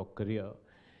with your career.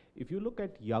 If you look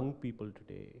at young people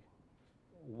today,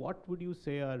 what would you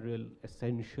say are real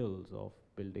essentials of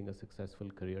building a successful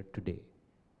career today?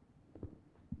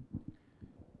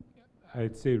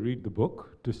 I'd say read the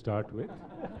book to start with.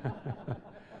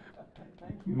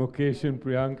 Mukesh and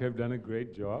Priyank have done a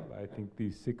great job. I think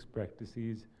these 6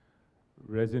 practices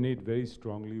resonate very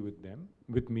strongly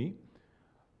with me.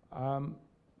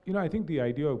 I think the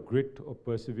idea of grit or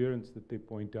perseverance that they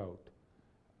point out,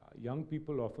 young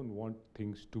people often want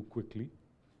things too quickly.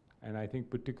 And I think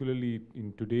particularly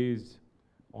in today's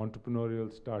entrepreneurial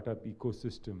startup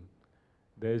ecosystem,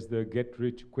 there's the get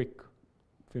rich quick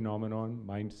phenomenon,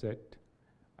 mindset.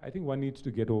 I think one needs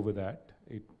to get over that.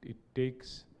 It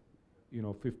takes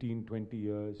 15, 20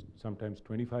 years, sometimes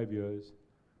 25 years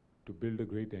to build a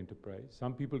great enterprise.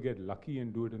 Some people get lucky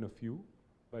and do it in a few,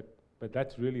 but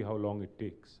that's really how long it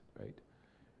takes, right?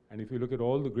 And if you look at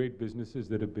all the great businesses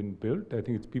that have been built, I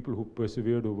think it's people who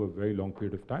persevered over a very long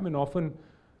period of time. And often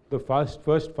the first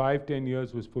 5-10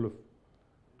 years was full of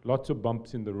lots of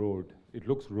bumps in the road. It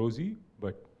looks rosy,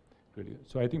 but really.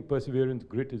 So I think perseverance,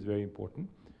 grit is very important.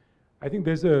 I think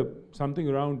there's something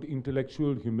around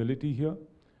intellectual humility here.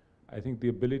 I think the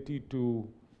ability to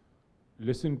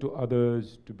listen to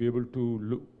others, to be able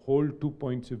to hold 2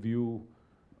 points of view,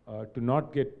 to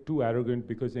not get too arrogant,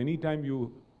 because anytime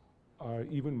you are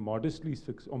even modestly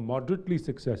or moderately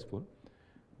successful,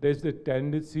 there's the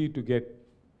tendency to get,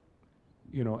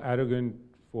 arrogant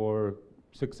for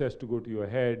success to go to your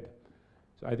head.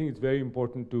 So I think it's very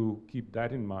important to keep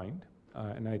that in mind,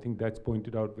 and I think that's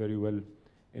pointed out very well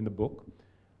in the book.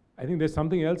 I think there's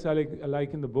something else I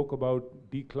like in the book about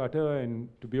declutter and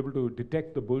to be able to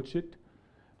detect the bullshit.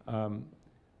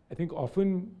 I think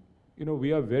often,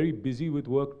 we are very busy with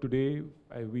work today.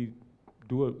 We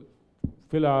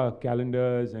fill our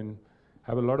calendars and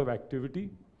have a lot of activity.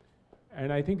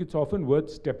 And I think it's often worth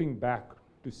stepping back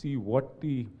to see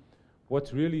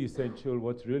what's really essential,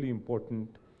 what's really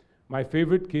important. My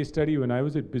favorite case study when I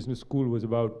was at business school was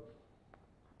about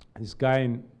this guy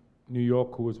in New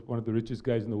York who was one of the richest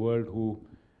guys in the world, who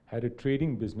had a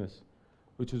trading business,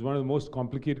 which was one of the most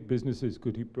complicated businesses,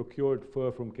 because he procured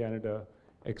fur from Canada,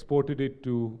 exported it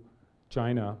to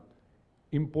China,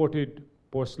 imported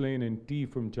porcelain and tea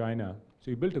from China. So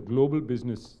he built a global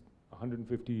business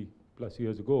 150 plus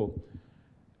years ago.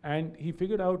 And he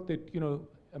figured out that,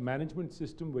 a management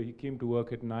system where he came to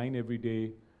work at 9 every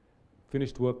day,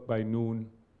 finished work by noon,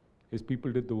 his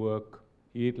people did the work,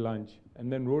 he ate lunch,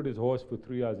 and then rode his horse for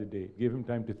 3 hours a day, gave him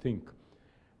time to think.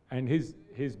 And his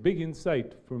big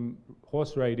insight from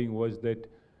horse riding was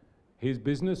that his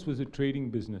business was a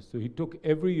trading business. So he took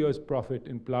every year's profit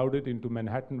and plowed it into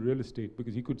Manhattan real estate,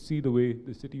 because he could see the way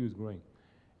the city was growing.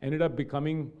 Ended up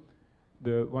becoming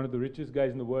one of the richest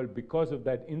guys in the world because of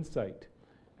that insight.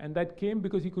 And that came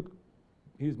because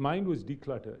his mind was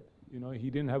decluttered. He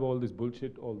didn't have all this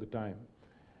bullshit all the time.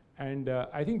 And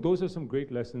I think those are some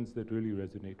great lessons that really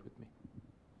resonate with me.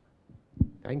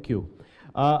 Thank you.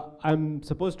 I'm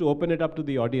supposed to open it up to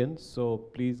the audience, so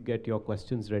please get your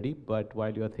questions ready. But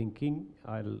while you're thinking,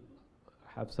 I'll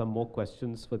have some more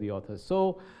questions for the authors.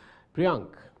 So,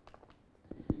 Priyank,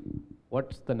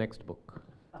 what's the next book?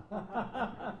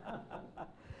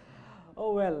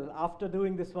 Oh, well, after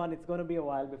doing this one, it's going to be a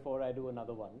while before I do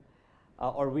another one,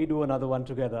 or we do another one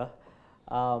together.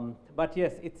 But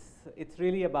yes, it's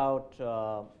really about,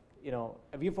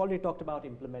 we've already talked about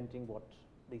implementing what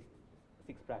these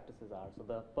 6 practices are. So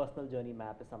the personal journey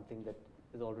map is something that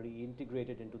is already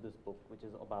integrated into this book, which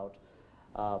is about,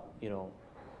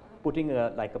 putting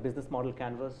like a business model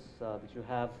canvas which you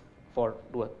have for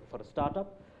a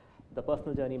startup. The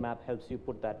personal journey map helps you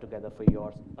put that together for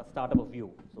a startup of you.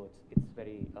 So it's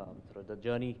very, the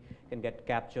journey can get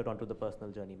captured onto the personal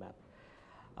journey map.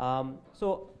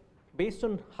 So based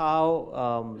on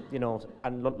how,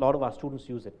 and a lot of our students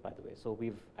use it, by the way. So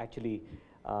we've actually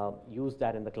used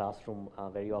that in the classroom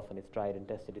very often. It's tried and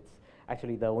tested. It's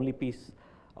actually the only piece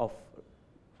of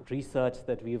research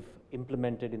that we've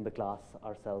implemented in the class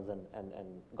ourselves and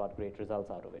got great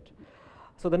results out of it.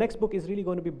 So the next book is really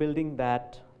going to be building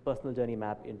that personal journey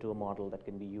map into a model that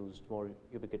can be used more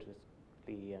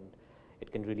ubiquitously, and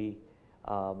it can really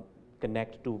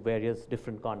connect to various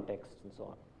different contexts and so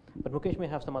on. But Mukesh may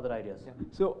have some other ideas. Yeah.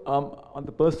 So on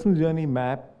the personal journey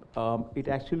map, it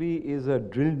actually is a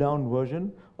drilled down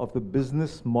version of the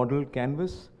business model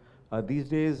canvas. These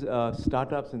days,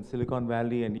 startups in Silicon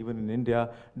Valley and even in India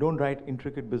don't write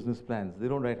intricate business plans. They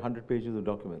don't write 100 pages of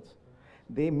documents.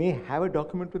 They may have a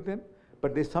document with them,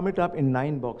 but they sum it up in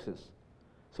 9 boxes,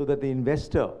 so that the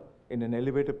investor in an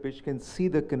elevator pitch can see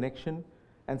the connection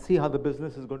and see how the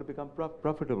business is going to become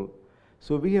profitable.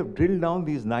 So we have drilled down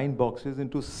these 9 boxes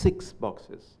into 6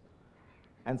 boxes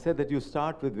and said that you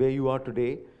start with where you are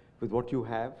today, with what you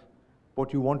have,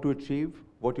 what you want to achieve,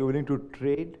 what you're willing to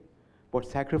trade, what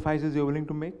sacrifices you're willing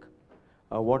to make,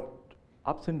 what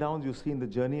ups and downs you see in the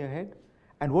journey ahead,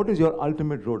 and what is your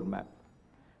ultimate roadmap.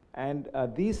 And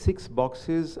these 6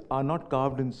 boxes are not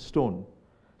carved in stone.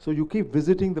 So you keep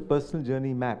visiting the personal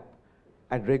journey map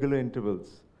at regular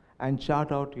intervals and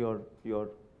chart out your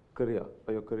career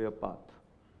or your career path.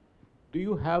 Do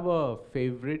you have a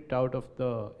favorite out of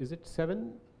the, is it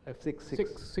 7? 6.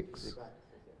 6.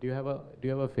 Do you have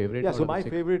a favorite? Yeah, so my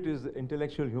favorite is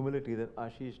intellectual humility that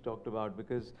Ashish talked about,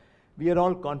 because we are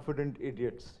all confident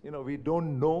idiots. We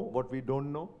don't know what we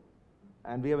don't know.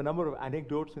 And we have a number of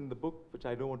anecdotes in the book, which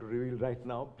I don't want to reveal right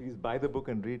now. Please buy the book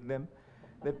and read them.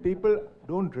 That people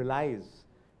don't realize,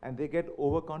 and they get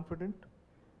overconfident,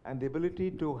 and the ability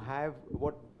to have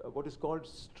what what is called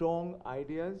strong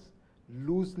ideas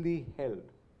loosely held.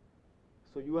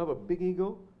 So you have a big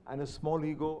ego and a small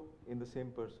ego in the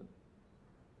same person.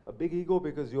 A big ego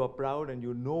because you are proud and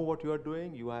you know what you are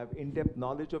doing, you have in-depth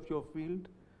knowledge of your field,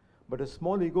 but a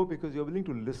small ego because you're willing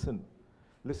to listen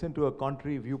to a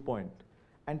contrary viewpoint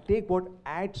and take what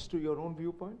adds to your own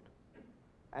viewpoint.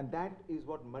 And that is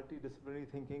what multidisciplinary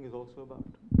thinking is also about.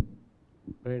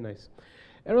 Very nice.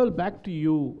 Errol, back to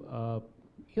you.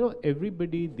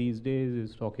 Everybody these days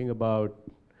is talking about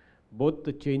both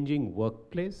the changing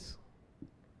workplace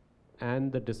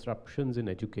and the disruptions in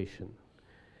education.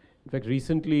 In fact,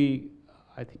 recently,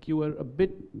 I think you were a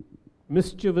bit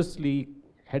mischievously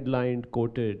headlined,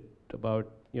 quoted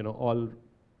about, all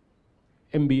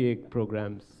MBA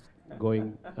programs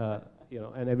going,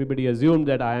 and everybody assumed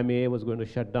that IMA was going to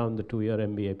shut down the 2-year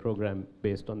MBA program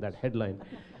based on that headline.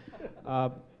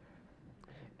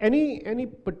 Any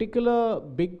particular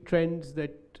big trends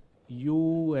that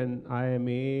you and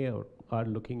IMA are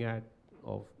looking at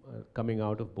of coming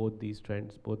out of both these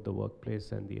trends, both the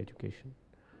workplace and the education?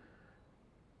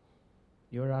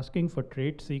 You're asking for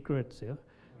trade secrets,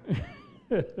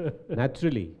 yeah?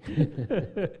 Naturally.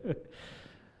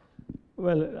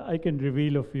 Well, I can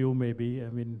reveal a few maybe. I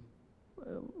mean,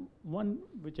 one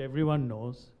which everyone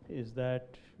knows is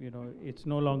that, it's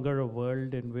no longer a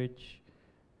world in which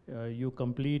you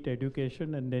complete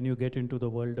education and then you get into the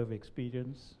world of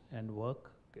experience and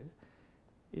work. Okay?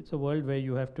 It's a world where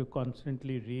you have to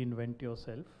constantly reinvent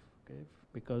yourself, okay,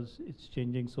 because it's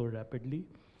changing so rapidly.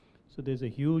 So there's a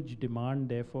huge demand,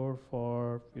 therefore,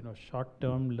 for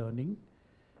short-term learning,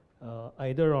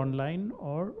 either online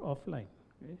or offline.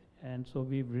 Okay? And so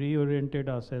we've reoriented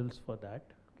ourselves for that.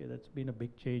 Okay, that's been a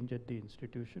big change at the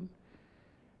institution.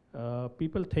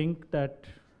 People think that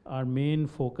our main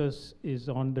focus is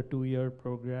on the 2-year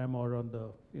program or on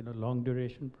the long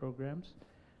duration programs.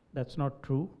 That's not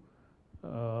true.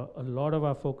 A lot of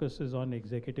our focus is on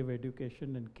executive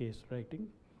education and case writing.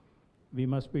 We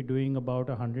must be doing about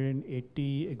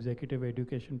 180 executive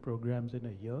education programs in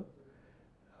a year.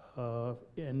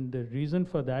 And the reason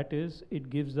for that is it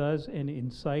gives us an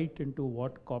insight into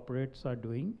what corporates are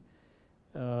doing.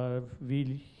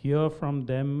 We'll hear from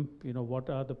them, what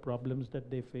are the problems that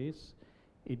they face.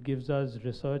 It gives us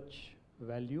research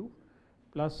value.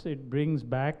 Plus it brings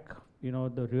back,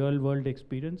 the real world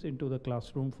experience into the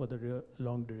classroom for the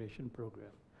long duration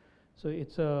program. So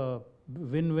it's a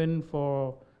win-win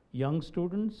for young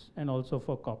students and also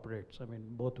for corporates,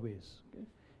 both ways. Okay?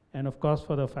 And of course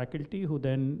for the faculty who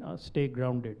then stay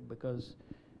grounded because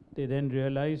they then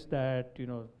realize that,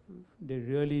 they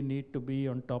really need to be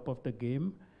on top of the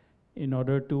game in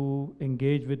order to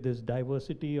engage with this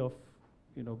diversity of,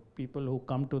 people who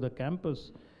come to the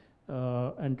campus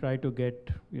and try to get,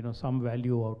 some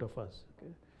value out of us.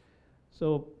 Okay?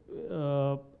 So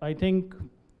I think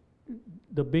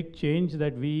the big change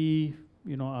that we,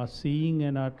 are seeing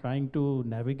and are trying to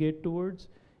navigate towards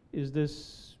is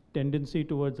this tendency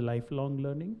towards lifelong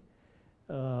learning.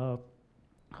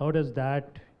 How does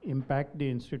that impact the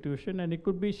institution? And it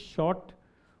could be short,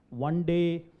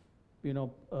 one-day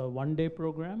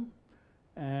program.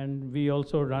 And we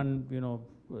also run,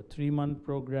 a 3-month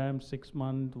program,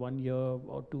 6-month, 1 year,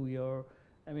 or 2 year.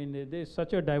 There's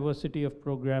such a diversity of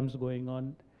programs going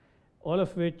on, all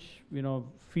of which,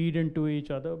 feed into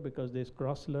each other because there's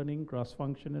cross-learning,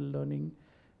 cross-functional learning.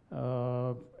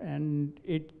 And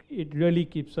it really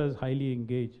keeps us highly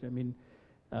engaged.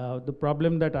 The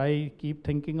problem that I keep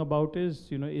thinking about is,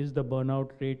 is the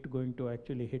burnout rate going to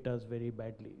actually hit us very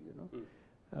badly,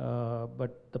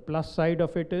 But the plus side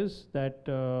of it is that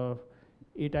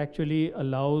it actually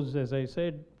allows, as I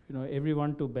said,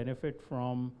 everyone to benefit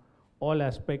from all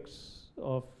aspects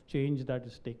of change that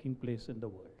is taking place in the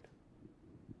world.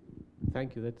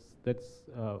 Thank you. That's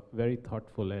very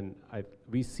thoughtful, and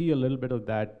we see a little bit of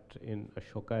that in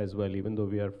Ashoka as well, even though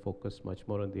we are focused much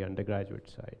more on the undergraduate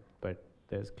side. But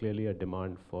there's clearly a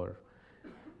demand for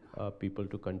people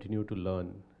to continue to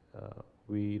learn.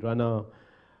 We run a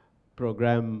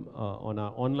program on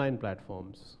our online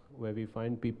platforms where we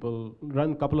find people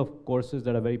run a couple of courses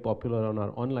that are very popular on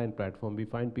our online platform. We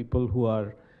find people who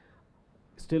are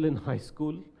still in high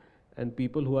school and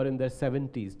people who are in their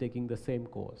 70s taking the same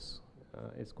course.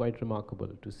 It's quite remarkable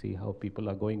to see how people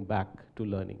are going back to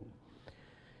learning.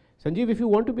 Sanjeev, if you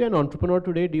want to be an entrepreneur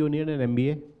today, do you need an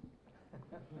MBA?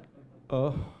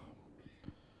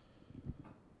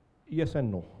 Yes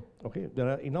and no. Okay, there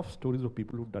are enough stories of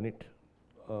people who've done it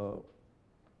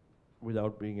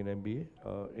without being an MBA.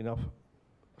 Enough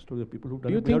stories of people who've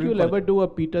done it. Do you think you'll ever do a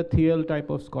Peter Thiel type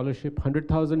of scholarship?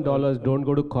 $100,000, don't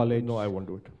go to college. No, I won't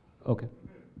do it. Okay.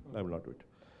 I will not do it.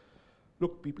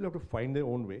 look, people have to find their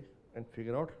own way and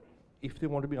figure out if they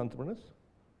want to be entrepreneurs,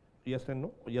 yes and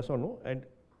no, yes or no, and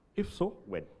if so,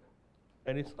 when.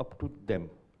 And it's up to them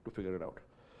to figure it out.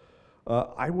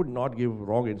 I would not give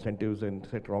wrong incentives and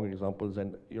set wrong examples,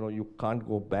 and you can't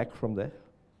go back from there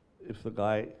if the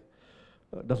guy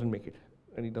doesn't make it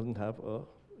and he doesn't have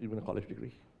even a college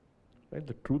degree. Right?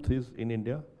 The truth is, in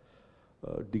India,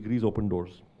 degrees open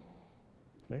doors.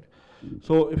 Right?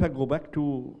 So if I go back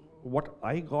to what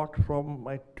I got from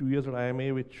my 2 years at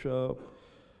IMA, which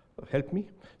helped me.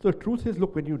 So the truth is,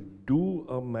 look, when you do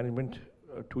a management,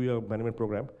 2-year management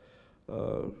program,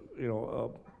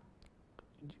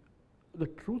 the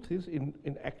truth is,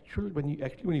 in actual, when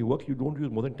you work, you don't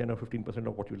use more than 10 or 15%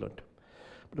 of what you learned.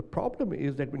 But the problem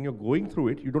is that when you're going through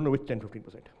it, you don't know which 10, 15%.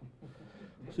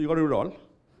 So you got to do it all,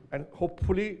 and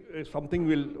hopefully something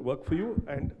will work for you,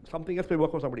 and something else may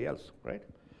work for somebody else, right?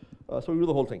 So you do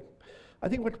the whole thing. I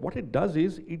think what it does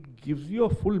is it gives you a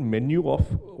full menu of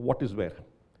what is where,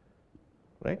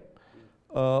 right?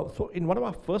 So in one of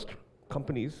our first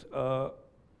companies,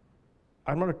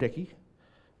 I'm not a techie.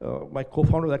 My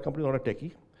co-founder of that company is not a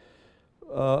techie.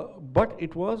 But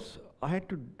it was,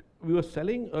 we were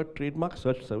selling a trademark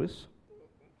search service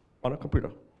on a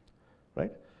computer,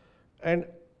 right? And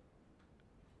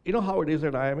you know how it is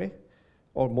at IMA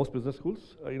or most business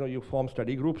schools? You form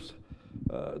study groups.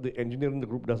 The engineer in the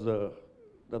group does the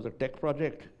tech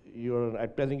project. You're an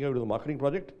advertising guy, do the marketing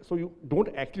project. So you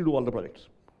don't actually do all the projects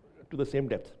to the same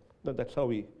depth. That's how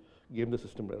we game the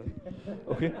system, right?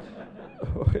 Okay,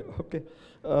 okay.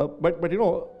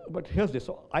 But here's this.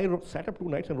 So I sat up 2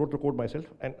 nights and wrote the code myself.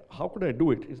 And how could I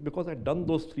do it? It's because I'd done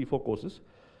those 3-4 courses.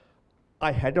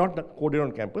 I had not coded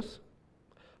on campus,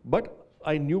 but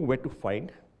I knew where to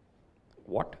find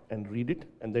what and read it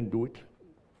and then do it,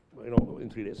 in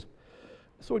 3 days.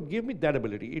 So it gave me that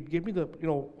ability. It gave me the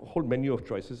whole menu of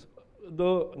choices.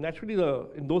 Naturally,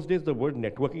 in those days, the word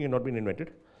networking had not been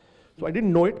invented. So I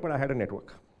didn't know it, but I had a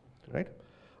network, right?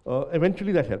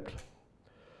 Eventually, that helped.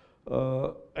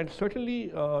 And certainly,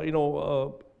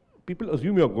 people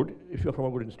assume you're good if you're from a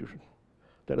good institution.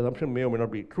 That assumption may or may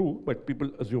not be true, but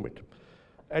people assume it.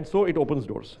 And so it opens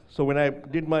doors. So when I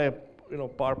did my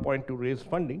PowerPoint to raise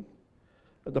funding,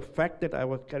 the fact that I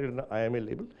was carried an IMA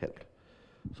label helped.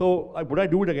 So would I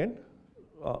do it again?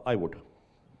 I would.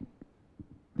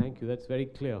 Thank you, that's very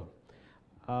clear.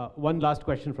 One last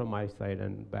question from my side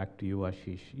and back to you,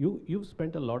 Ashish. You've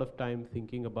spent a lot of time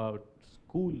thinking about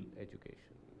school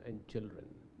education and children.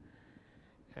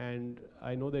 And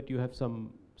I know that you have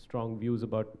some strong views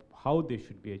about how they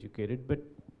should be educated, but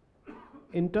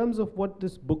in terms of what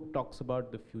this book talks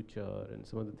about the future and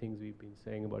some of the things we've been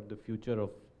saying about the future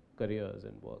of careers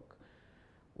and work,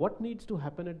 what needs to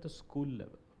happen at the school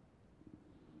level?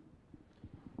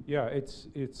 Yeah,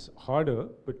 it's harder,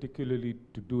 particularly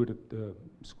to do it at the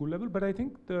school level. But I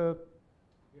think Angela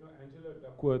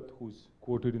Duckworth, who's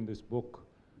quoted in this book,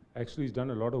 actually has done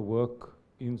a lot of work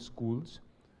in schools,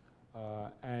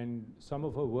 and some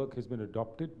of her work has been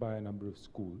adopted by a number of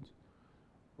schools,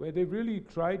 where they really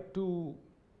tried to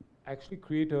actually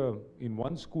in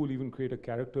one school, even create a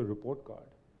character report card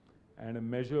and a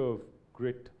measure of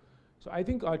grit. So I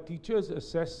think our teachers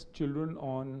assess children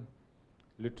on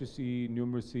literacy,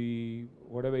 numeracy,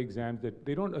 whatever exams, that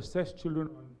they don't assess children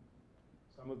on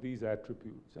some of these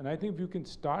attributes. And I think if you can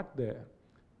start there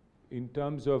in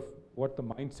terms of what the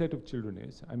mindset of children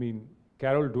is. I mean,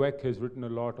 Carol Dweck has written a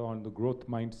lot on the growth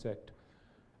mindset.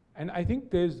 And I think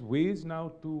there's ways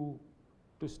now to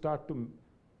start to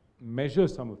measure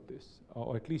some of this,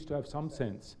 or at least to have some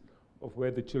sense of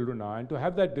where the children are, and to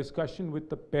have that discussion with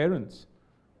the parents.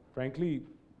 Frankly,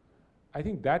 I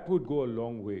think that would go a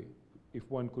long way if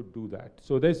one could do that.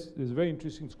 So there's a very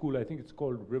interesting school, I think it's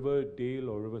called Riverdale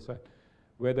or Riverside,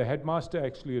 where the headmaster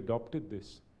actually adopted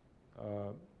this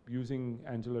using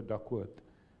Angela Duckworth.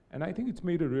 And I think it's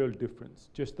made a real difference.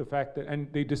 Just the fact that,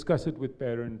 and they discuss it with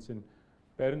parents, and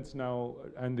parents now,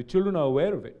 and the children are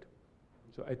aware of it.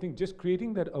 So I think just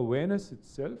creating that awareness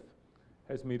itself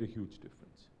has made a huge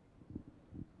difference.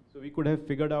 So we could have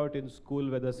figured out in school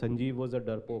whether Sanjeev was a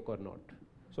darpoke or not.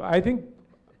 So I think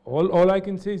all I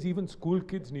can say is even school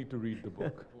kids need to read the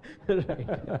book.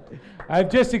 Right. I've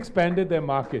just expanded their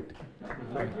market.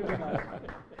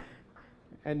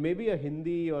 And maybe a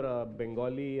Hindi or a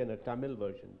Bengali and a Tamil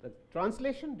version. The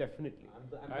translation, definitely.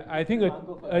 I think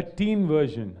a teen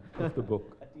version of the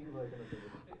book.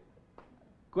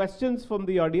 Questions from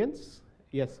the audience?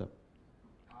 Yes, sir.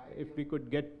 If we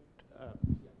could get... I have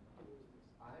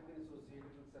been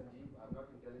associated with Sanjeev. I'm not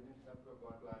intelligent enough to have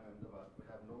gone to Ahmedabad, but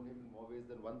I've known him in more ways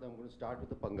than one. I'm going to start with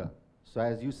the Panga. So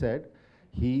as you said,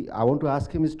 I want to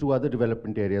ask him his two other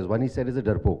development areas. One he said is a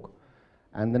darpok.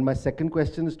 And then my second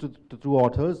question is to two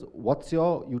authors.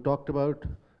 You talked about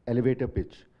elevator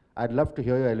pitch. I'd love to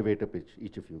hear your elevator pitch,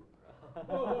 each of you.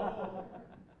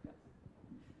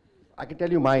 I can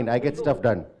tell you mine, I get stuff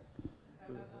done.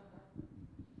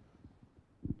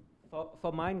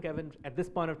 For mine, Kevin, at this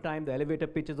point of time, the elevator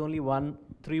pitch is only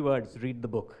 3 words, read the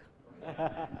book.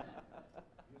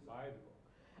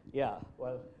 Yeah,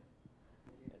 well.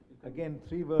 Again,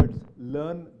 3 words,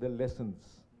 learn the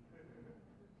lessons.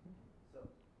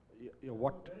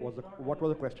 What was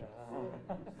the question?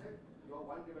 Your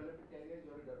one development area is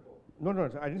your darpok. No,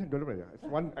 I didn't say development area. It's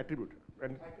one attribute.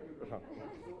 And So, can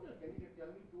you tell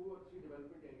me 2 or 3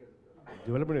 development areas?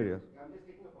 development areas. I'm just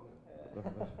taking a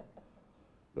comment.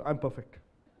 I'm perfect.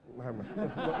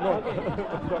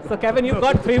 So Kevin, you've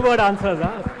got 3-word answers,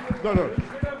 huh? No. No,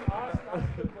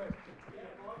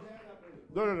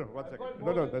 1 second.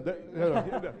 No.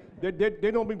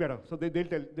 They know me better, so they'll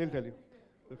tell you.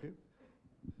 Okay.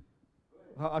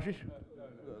 Ashish?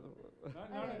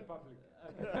 Not in public.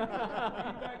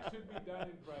 Feedback should be done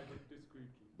in private,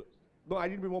 discreetly. No, I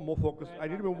need to be more focused. I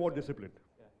need to be more disciplined.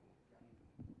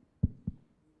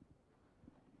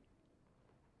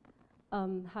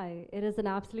 Hi, it is an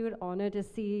absolute honor to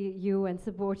see you and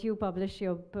support you publish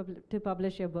your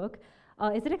book.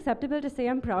 Is it acceptable to say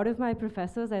I'm proud of my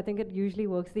professors? I think it usually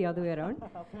works the other way around.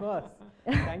 Of course.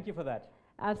 Thank you for that.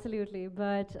 Absolutely,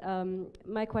 but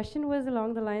my question was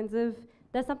along the lines of,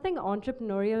 there's something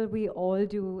entrepreneurial we all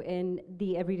do in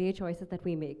the everyday choices that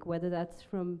we make, whether that's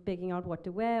from picking out what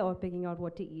to wear or picking out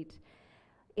what to eat.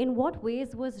 In what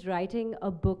ways was writing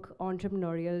a book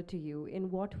entrepreneurial to you?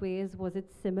 In what ways was it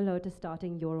similar to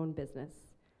starting your own business?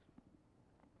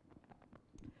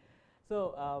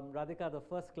 So, Radhika, the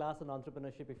first class on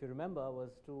entrepreneurship, if you remember,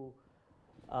 was to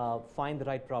find the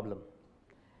right problem.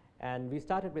 And we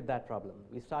started with that problem.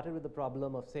 We started with the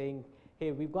problem of saying,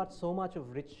 hey, we've got so much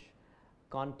of rich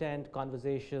content,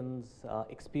 conversations,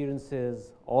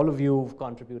 experiences. All of you have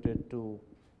contributed to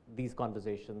these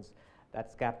conversations.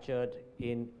 That's captured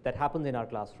that happens in our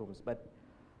classrooms. But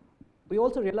we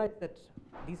also realized that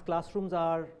these classrooms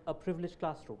are a privileged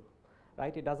classroom,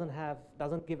 right? It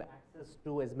doesn't give access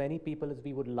to as many people as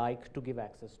we would like to give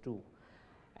access to.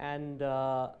 And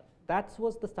that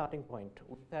was the starting point.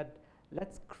 We said,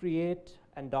 let's create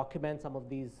and document some of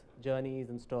these journeys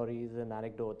and stories and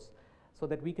anecdotes so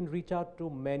that we can reach out to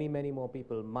many, many more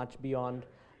people, much beyond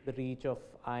the reach of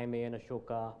IMA and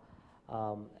Ashoka.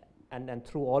 And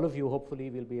through all of you, hopefully,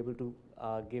 we'll be able to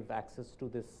give access to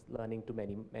this learning to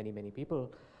many, many, many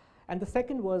people. And the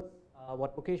second was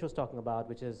what Mukesh was talking about,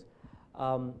 which is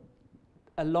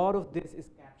a lot of this is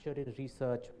captured in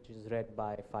research, which is read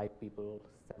by 5 people,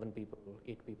 7 people,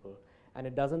 8 people. And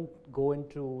it doesn't go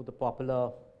into the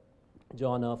popular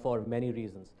genre for many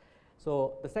reasons.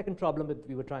 So the second problem that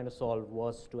we were trying to solve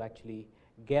was to actually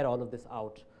get all of this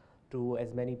out to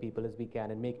as many people as we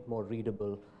can and make it more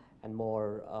readable and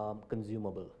more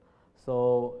consumable.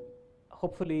 So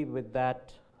hopefully with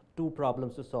that 2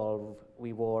 problems to solve,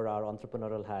 we wore our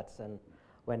entrepreneurial hats and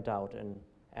went out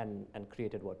and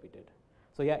created what we did.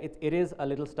 So yeah, it is a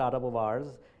little startup of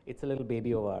ours. It's a little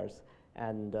baby of ours.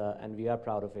 And we are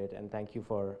proud of it. And thank you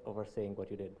for saying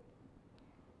what you did.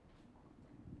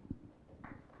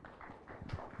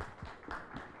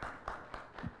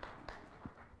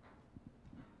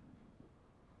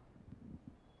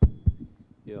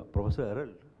 Yeah, Professor Errol,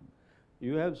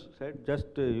 you have said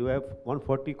you have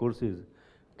 140 courses.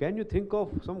 Can you think of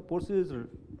some courses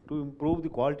to improve the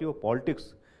quality of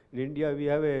politics? In India, we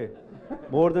have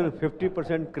more than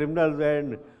 50% criminals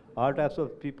and all types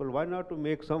of people. Why not to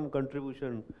make some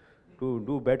contribution to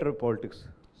do better politics?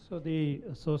 So the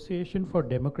Association for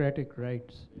Democratic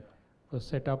Rights was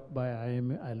set up by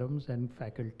IIM alums and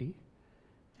faculty.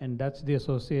 And that's the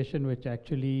association which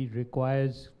actually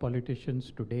requires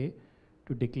politicians today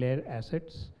to declare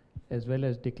assets as well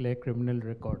as declare criminal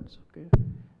records. Okay,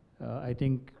 I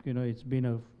think it's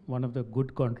been one of the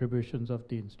good contributions of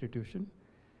the institution.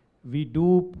 We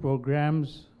do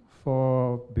programs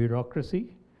for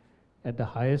bureaucracy at the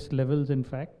highest levels, in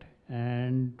fact,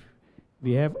 and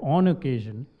we have on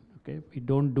occasion, okay, we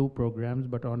don't do programs,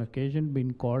 but on occasion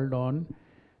been called on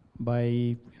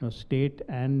by state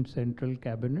and central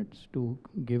cabinets to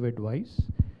give advice,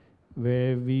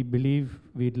 where we believe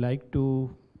we'd like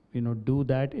to do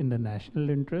that in the national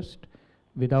interest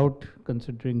without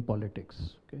considering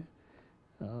politics. Okay,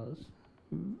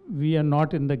 we are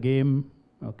not in the game.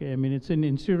 Okay, I mean, it's an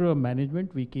Institute of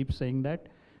Management. We keep saying that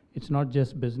it's not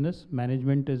just business.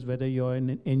 Management is whether you're in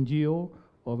an NGO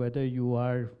or whether you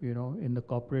are in the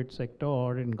corporate sector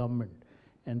or in government.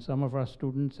 and some of our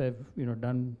students have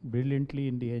done brilliantly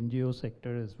in the NGO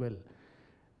sector as well.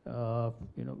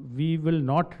 We will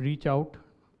not reach out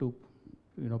to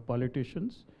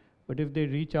politicians, but if they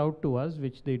reach out to us,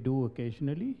 which they do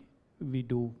occasionally, we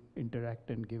do interact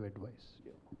and give advice.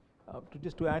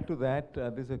 Just to add to that,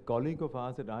 there's a colleague of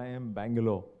ours at IIM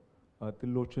Bangalore,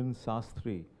 Tilochan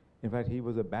Sastry. In fact, he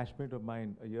was a batchmate of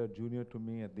mine, a year junior to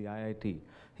me at the IIT.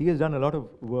 He has done a lot of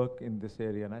work in this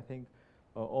area, and I think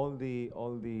all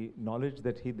the knowledge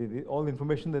that all the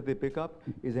information that they pick up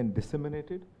is then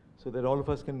disseminated so that all of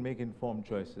us can make informed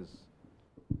choices.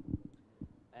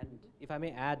 And if I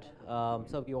may add,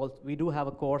 so we do have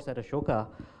a course at Ashoka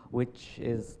which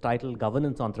is titled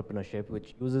Governance Entrepreneurship,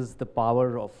 which uses the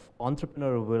power of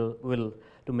entrepreneur will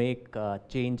to make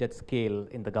change at scale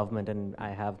in the government. And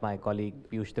I have my colleague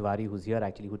Piyush Tiwari, who's here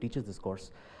actually, who teaches this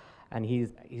course. And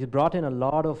he's brought in a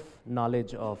lot of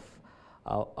knowledge of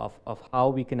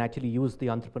how we can actually use the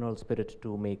entrepreneurial spirit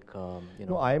to make,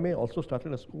 No, IMA also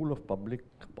started a school of public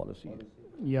policy.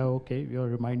 Yeah, okay, you're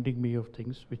reminding me of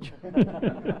things which...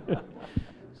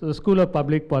 So the School of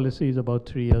Public Policy is about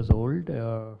 3 years old.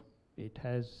 It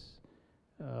has,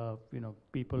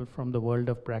 people from the world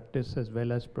of practice as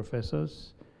well as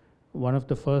professors. One of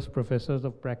the first professors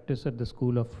of practice at the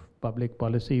School of Public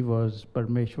Policy was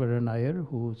Parmeshwaran Iyer,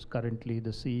 who's currently the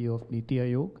CEO of Niti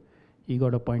Aayog. He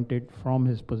got appointed from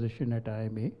his position at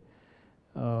IMA.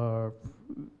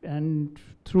 And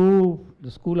through the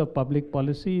School of Public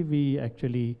Policy, we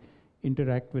actually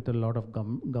interact with a lot of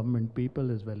government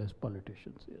people as well as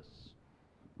politicians, yes.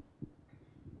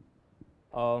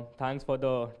 Thanks for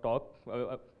the talk,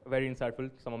 very insightful,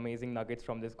 some amazing nuggets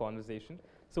from this conversation.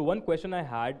 So one question I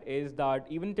had is that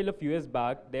even till a few years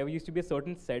back, there used to be a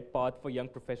certain set path for young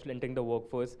professionals entering the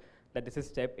workforce, that this is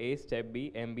step A, step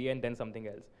B, MBA, and then something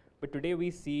else. But today we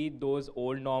see those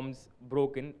old norms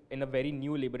broken in a very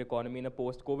new labor economy, in a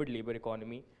post-COVID labor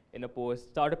economy, in a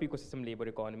post-startup ecosystem labor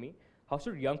economy. How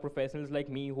should young professionals like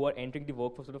me who are entering the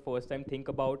workforce for the first time think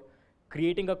about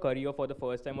creating a career for the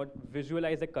first time, or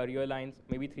visualize the career lines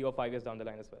maybe 3 or 5 years down the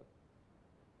line as well?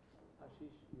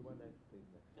 Ashish, you want to take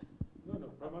that? No,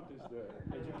 Pramath is the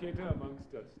educator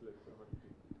amongst us. Let Pramath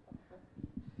take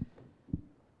it.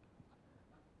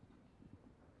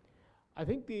 I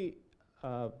think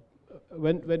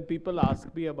when people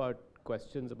ask me about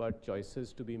questions about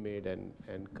choices to be made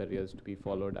and careers to be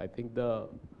followed, I think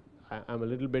I'm a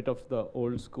little bit of the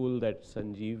old school that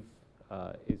Sanjeev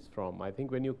is from. I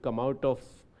think when you come out of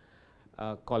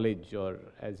college, or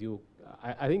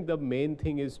I think the main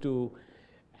thing is to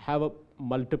have a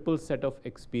multiple set of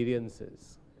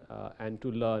experiences and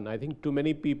to learn. I think too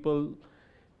many people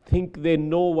think they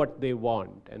know what they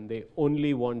want and they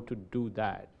only want to do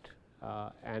that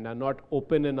and are not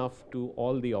open enough to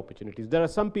all the opportunities. There are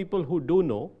some people who do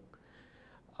know,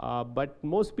 but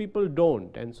most people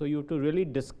don't, and so you have to really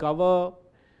discover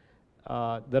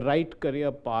the right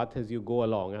career path as you go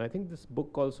along. And I think this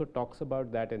book also talks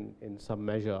about that in some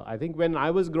measure. I think when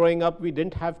I was growing up, we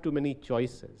didn't have too many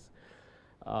choices.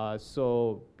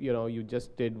 So, you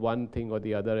just did one thing or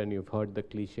the other, and you've heard the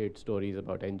cliched stories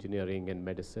about engineering and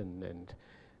medicine, and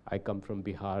I come from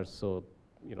Bihar, so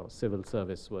civil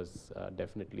service was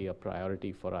definitely a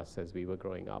priority for us as we were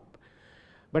growing up.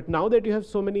 But now that you have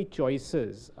so many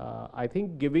choices, I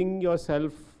think giving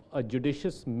yourself a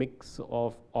judicious mix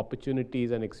of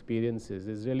opportunities and experiences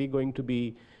is really going to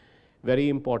be very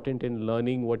important in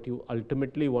learning what you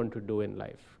ultimately want to do in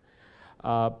life.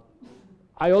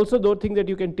 I also don't think that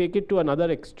you can take it to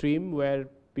another extreme where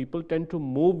people tend to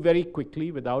move very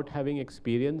quickly without having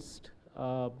experienced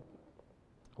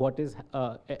what is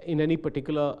in any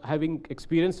particular, having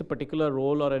experienced a particular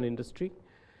role or an industry.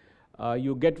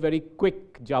 You get very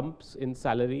quick jumps in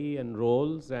salary and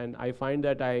roles, and I find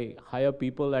that I hire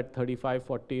people at 35,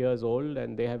 40 years old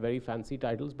and they have very fancy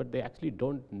titles, but they actually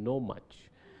don't know much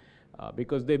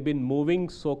because they've been moving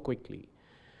so quickly.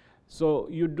 So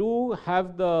you do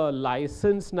have the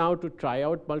license now to try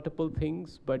out multiple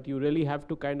things, but you really have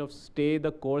to kind of stay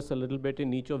the course a little bit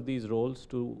in each of these roles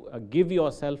to give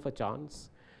yourself a chance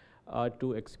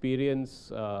to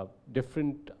experience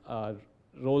different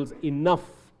roles enough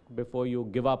before you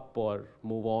give up or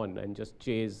move on and just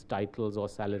chase titles or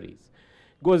salaries.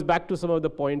 Goes back to some of the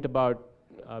point about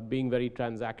being very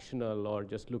transactional or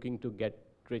just looking to get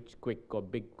rich quick or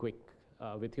big quick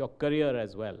with your career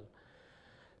as well.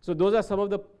 So those are some of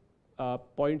the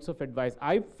points of advice.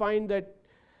 I find that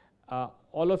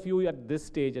all of you at this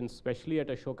stage, and especially at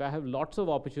Ashoka, have lots of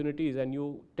opportunities, and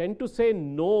you tend to say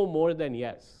no more than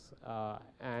yes.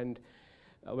 And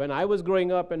when I was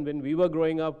growing up and when we were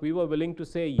growing up, we were willing to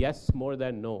say yes more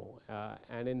than no.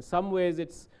 And in some ways,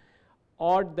 it's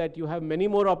odd that you have many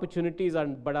more opportunities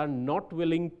but are not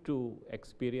willing to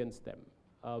experience them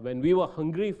when we were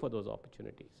hungry for those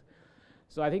opportunities.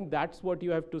 So I think that's what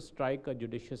you have to strike a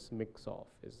judicious mix of,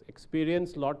 is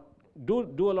experience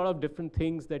do a lot of different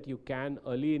things that you can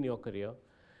early in your career,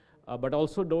 but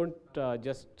also don't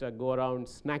just go around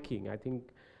snacking. I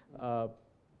think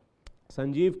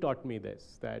Sanjeev taught me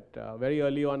this, that very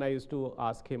early on I used to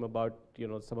ask him about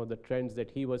some of the trends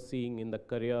that he was seeing in the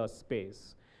career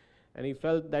space, and he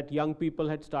felt that young people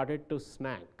had started to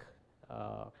snack.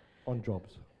 On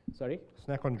jobs. Sorry?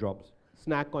 Snack on jobs.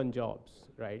 Snack on jobs,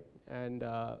 right? And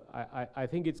I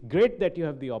think it's great that you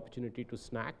have the opportunity to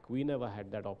snack. We never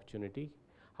had that opportunity.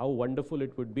 How wonderful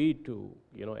it would be to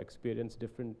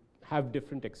have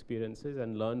different experiences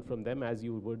and learn from them as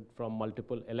you would from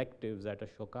multiple electives at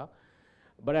Ashoka.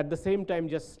 But at the same time,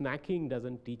 just snacking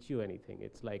doesn't teach you anything.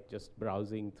 It's like just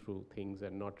browsing through things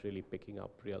and not really picking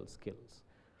up real skills.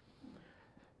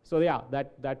 So yeah,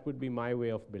 that would be my way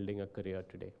of building a career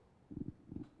today.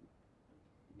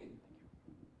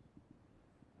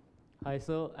 Hi,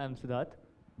 sir. I'm Siddharth.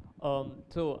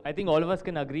 So I think all of us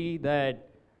can agree that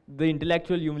the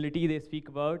intellectual humility they speak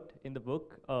about in the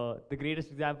book, the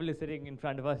greatest example is sitting in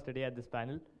front of us today at this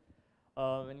panel.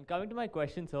 And coming to my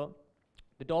question, sir,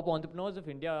 the top entrepreneurs of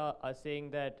India are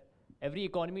saying that every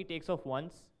economy takes off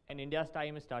once and India's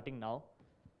time is starting now.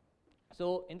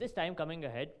 So in this time coming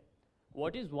ahead,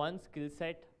 what is one skill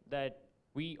set that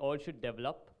we all should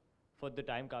develop for the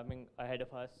time coming ahead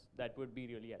of us that would be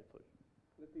really helpful?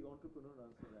 Let the entrepreneur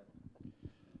answer that.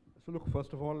 So look,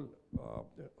 first of all,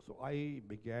 so I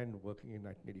began working in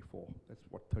 1984. That's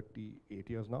what, 38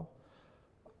 years now.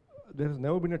 There has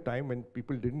never been a time when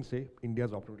people didn't say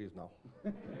India's opportunity is now.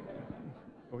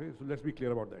 Okay, so let's be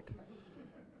clear about that.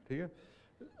 Okay?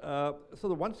 So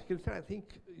the one skill set, I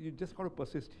think you just got to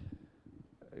persist.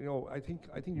 I think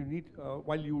you need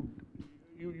while you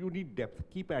need depth.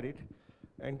 Keep at it,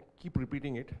 and keep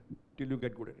repeating it till you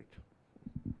get good at it.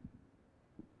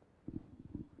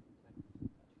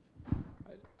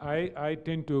 I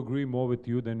tend to agree more with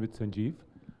you than with Sanjeev.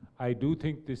 I do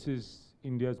think this is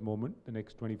India's moment, the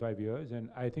next 25 years, and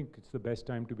I think it's the best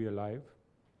time to be alive.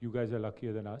 You guys are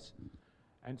luckier than us.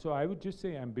 And so I would just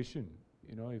say ambition.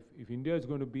 If India is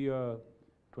going to be a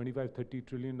 $25-30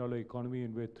 trillion economy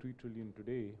and we're 3 trillion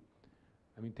today,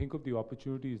 I mean, think of the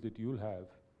opportunities that you'll have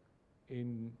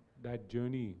in that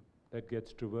journey that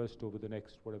gets traversed over the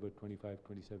next, 25,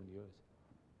 27 years.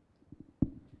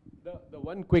 The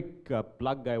one quick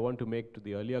plug I want to make to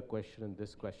the earlier question and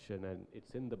this question, and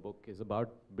it's in the book, is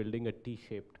about building a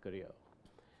T-shaped career.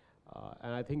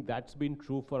 And I think that's been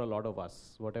true for a lot of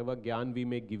us. Whatever gyan we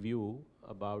may give you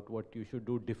about what you should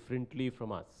do differently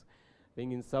from us, I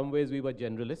think in some ways we were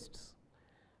generalists.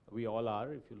 We all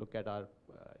are, if you look at our,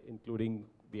 including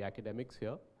the academics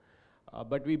here.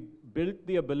 But we built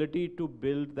the ability to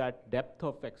build that depth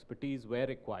of expertise where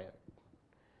required.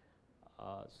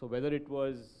 So whether it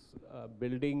was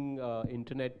building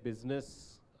internet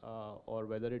business or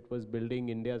whether it was building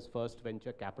India's first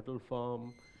venture capital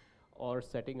firm or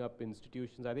setting up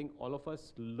institutions, I think all of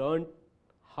us learned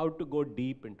how to go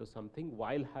deep into something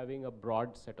while having a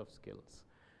broad set of skills.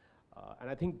 And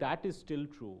I think that is still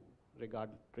true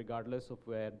regardless of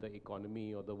where the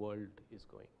economy or the world is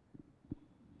going.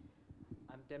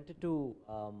 I'm tempted to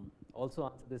also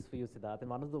answer this for you, Siddharth. And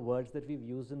one of the words that we've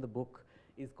used in the book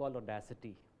is called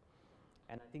audacity.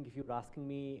 And I think if you're asking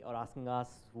me or asking us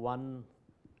one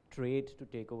trait to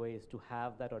take away is to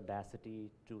have that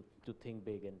audacity to think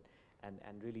big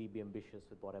and really be ambitious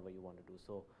with whatever you want to do.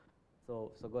 So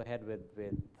go ahead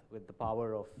with the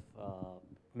power of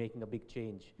making a big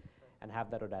change and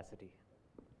have that audacity.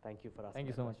 Thank you for asking. Thank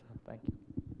you so much. Thank you.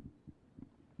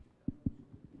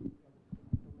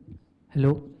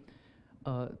 Hello.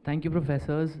 Thank you,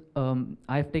 professors.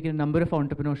 I've taken a number of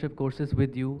entrepreneurship courses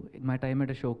with you in my time at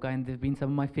Ashoka, and they've been some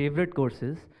of my favorite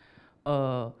courses.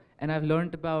 And I've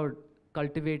learned about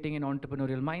cultivating an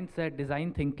entrepreneurial mindset,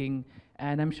 design thinking,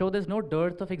 and I'm sure there's no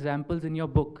dearth of examples in your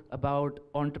book about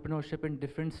entrepreneurship in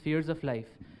different spheres of life.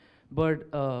 But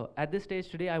at this stage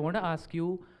today, I want to ask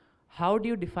you, how do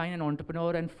you define an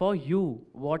entrepreneur? And for you,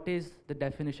 what is the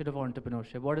definition of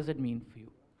entrepreneurship? What does it mean for you?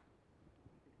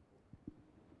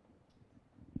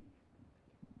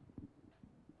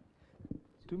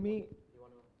 To me,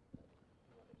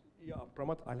 yeah,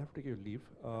 Pramath, I'll have to take your leave.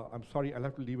 I'm sorry, I'll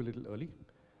have to leave a little early.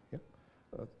 Yeah.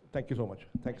 Thank you so much.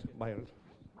 Thanks. Bye, Harold.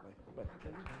 Bye. Bye.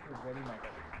 Thank you very much.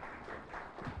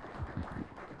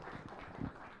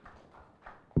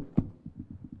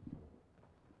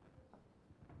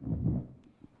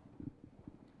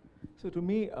 So to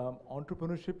me,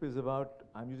 entrepreneurship is about,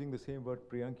 I'm using the same word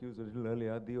Priyank used a little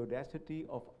earlier, the audacity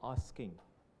of asking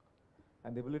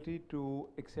and the ability to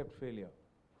accept failure.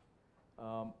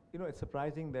 It's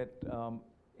surprising that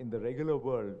in the regular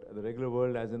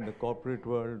world as in the corporate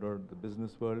world or the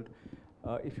business world,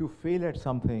 if you fail at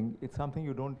something, it's something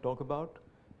you don't talk about.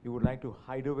 You would like to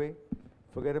hide away,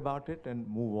 forget about it, and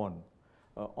move on.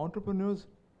 Entrepreneurs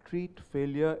treat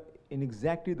failure in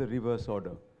exactly the reverse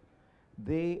order.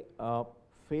 They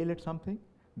fail at something,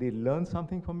 they learn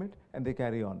something from it, and they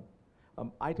carry on.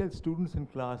 I tell students in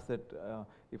class that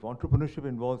if entrepreneurship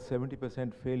involves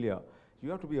 70% failure, you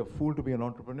have to be a fool to be an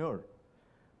entrepreneur.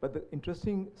 But the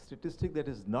interesting statistic that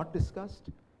is not discussed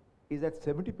is that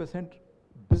 70%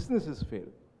 businesses fail,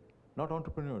 not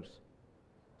entrepreneurs.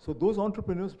 So those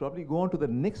entrepreneurs probably go on to the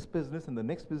next business and the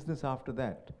next business after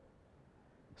that.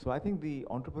 So I think the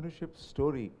entrepreneurship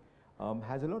story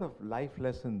has a lot of life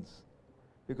lessons,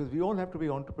 because we all have to be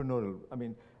entrepreneurial. I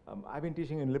mean, I've been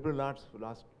teaching in liberal arts for the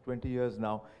last 20 years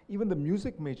now. Even the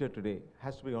music major today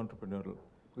has to be entrepreneurial,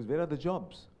 because where are the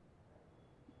jobs?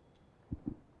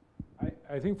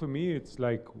 I think for me, it's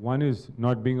like, one is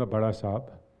not being a bada saab.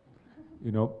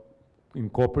 In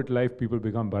corporate life, people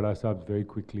become bada saabs very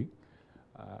quickly.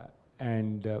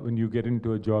 And when you get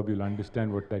into a job, you'll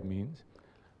understand what that means.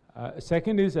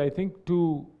 Second is, I think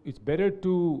it's better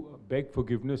to beg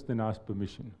forgiveness than ask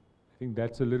permission. I think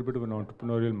that's a little bit of an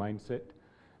entrepreneurial mindset,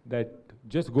 that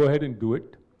just go ahead and do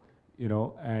it,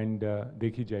 and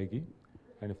dekhi jayegi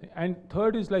kind of thing. And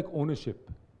third is like ownership.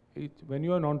 When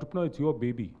you're an entrepreneur, it's your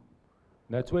baby.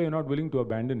 That's why you're not willing to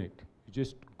abandon it. You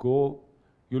just go,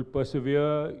 you'll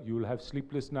persevere, you'll have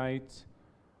sleepless nights,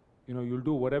 you'll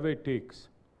do whatever it takes.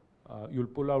 You'll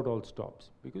pull out all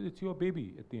stops, because it's your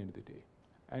baby at the end of the day.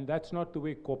 And that's not the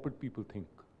way corporate people think.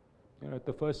 At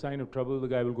the first sign of trouble, the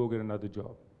guy will go get another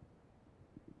job.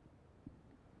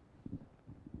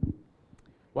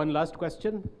 One last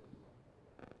question.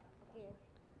 Here.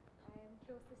 I am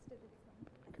closest to this one.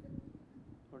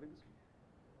 What is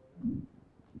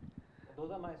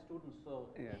Those are my students, so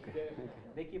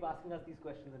they keep asking us these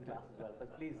questions in class as well.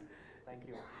 But please, thank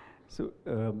you. So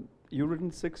you've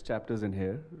written 6 chapters in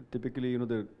here. Typically,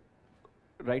 the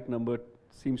right number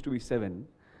seems to be 7,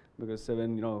 because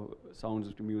 7,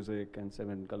 sounds to music, and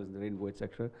 7 colors in the rainbow,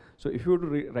 etc. So if you were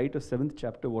to write a 7th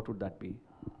chapter, what would that be?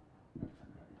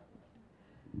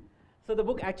 So the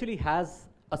book actually has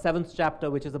a 7th chapter,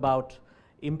 which is about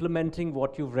implementing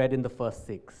what you've read in the first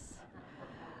 6.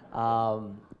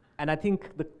 And I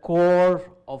think the core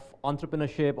of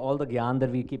entrepreneurship, all the gyan that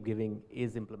we keep giving,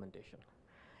 is implementation.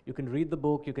 You can read the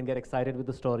book, you can get excited with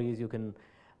the stories, you can,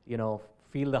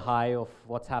 feel the high of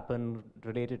what's happened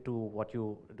related to what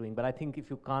you're doing. But I think if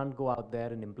you can't go out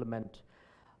there and implement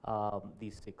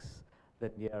these 6,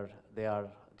 then they are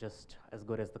just as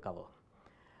good as the cover.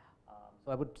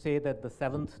 So I would say that the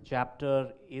 7th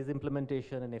chapter is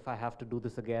implementation, and if I have to do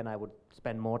this again, I would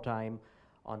spend more time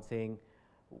on saying,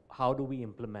 how do we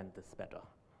implement this better?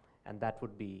 And that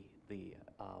would be the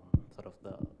sort of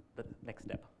the next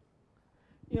step.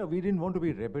 Yeah, we didn't want to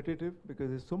be repetitive, because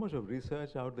there's so much of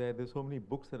research out there. There's so many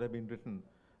books that have been written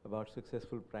about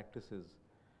successful practices.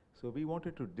 So we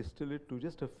wanted to distill it to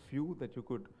just a few that you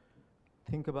could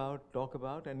think about, talk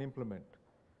about, and implement.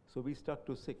 So we stuck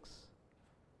to 6.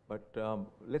 But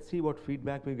let's see what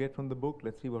feedback we get from the book.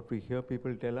 Let's see what we hear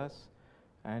people tell us,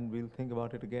 and we'll think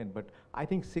about it again. But I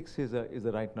think 6 is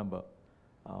the right number,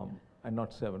 and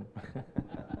not 7.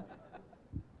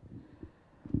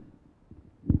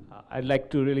 I'd like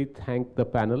to really thank the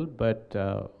panel, but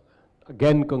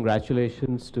again,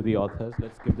 congratulations to the authors.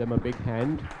 Let's give them a big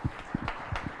hand.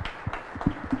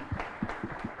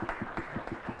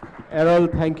 Errol,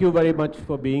 thank you very much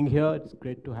for being here. It's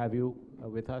great to have you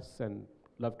with us, and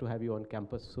love to have you on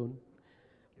campus soon.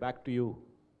 Back to you.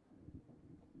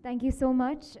 Thank you so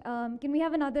much. Can we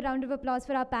have another round of applause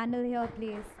for our panel here,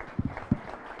 please?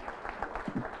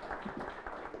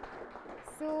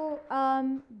 So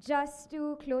just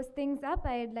to close things up,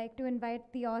 I'd like to invite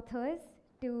the authors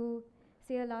to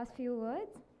say a last few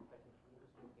words.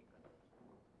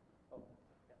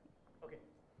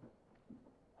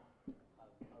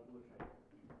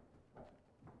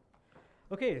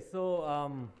 Okay, so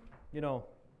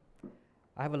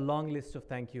I have a long list of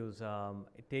thank yous.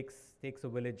 It takes a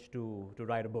village to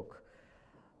write a book,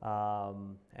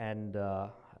 and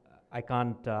I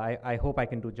can't. I hope I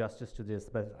can do justice to this,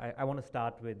 but I want to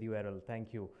start with you, Errol.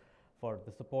 Thank you for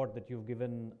the support that you've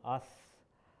given us,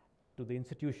 to the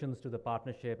institutions, to the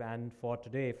partnership, and for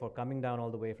today, for coming down all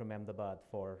the way from Ahmedabad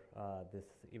for this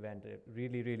event.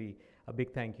 Really, really a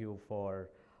big thank you for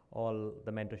all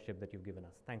the mentorship that you've given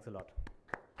us. Thanks a lot.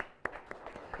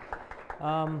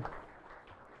 Um,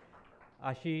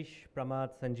 Ashish,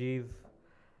 Pramad, Sanjeev,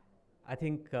 I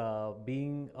think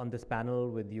being on this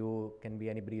panel with you can be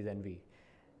anybody's envy.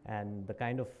 And the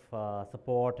kind of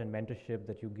support and mentorship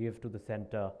that you give to the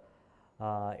center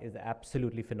is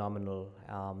absolutely phenomenal.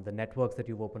 The networks that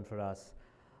you've opened for us,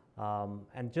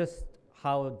 and just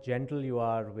how gentle you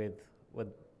are with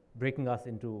breaking us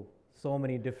into so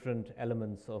many different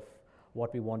elements of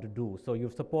what we want to do. So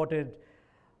you've supported,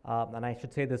 and I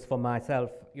should say this for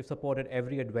myself, you've supported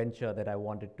every adventure that I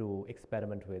wanted to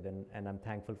experiment with, and I'm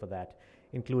thankful for that,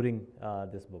 including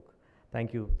this book.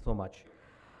 Thank you so much.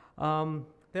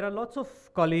 There are lots of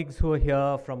colleagues who are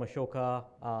here from Ashoka,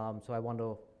 so I want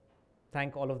to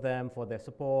thank all of them for their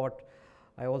support.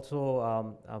 I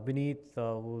also, Vineet,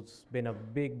 who's been a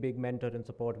big mentor and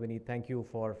support. Vineet, thank you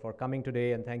for coming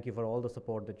today, and thank you for all the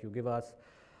support that you give us.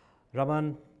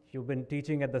 Raman, you've been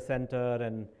teaching at the center,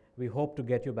 and we hope to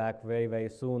get you back very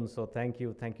soon, so thank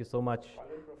you so much.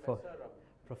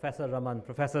 Professor Raman,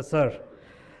 Professor Sir.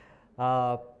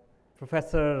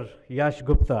 Professor Yash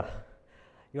Gupta,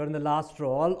 you're in the last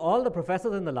row. All the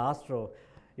professors in the last row.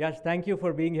 Yash, thank you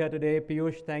for being here today.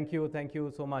 Piyush, thank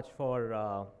you so much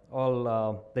for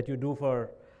all that you do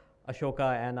for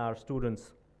Ashoka and our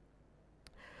students.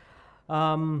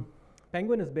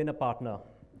 Penguin has been a partner.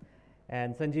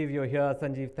 And Sanjeev, you're here.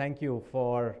 Sanjeev, thank you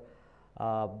for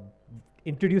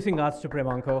introducing us to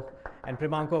Premanko, and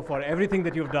Premanko for everything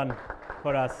that you've done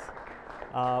for us.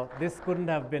 This couldn't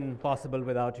have been possible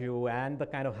without you and the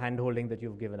kind of hand-holding that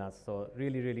you've given us. So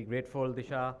really grateful.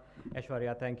 Disha,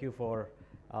 Aishwarya, thank you for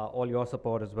all your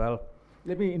support as well.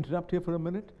 Let me interrupt here for a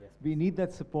minute. Yes. We need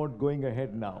that support going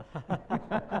ahead now.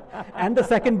 And the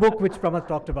second book, which Pramad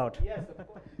talked about. Yes, of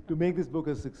course. To make this book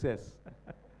a success.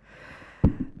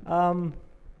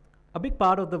 A big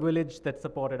part of the village that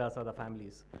supported us are the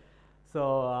families.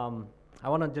 So I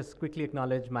want to just quickly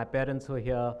acknowledge my parents who are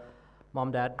here.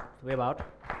 Mom, Dad, wave out.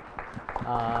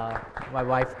 My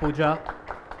wife, Pooja,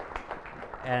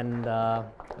 and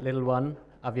little one,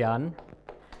 Avyan,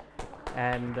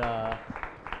 and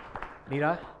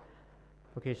Neera,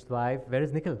 Mukesh's wife. Where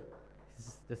is Nikhil?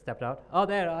 He's just stepped out. Oh,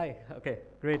 there, okay,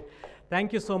 great.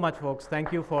 Thank you so much, folks.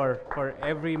 Thank you for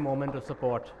every moment of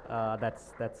support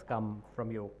that's come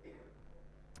from you.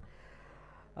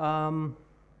 And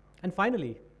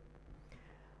finally,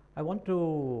 I want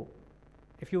to,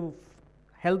 if you've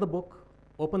held the book,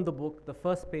 opened the book, the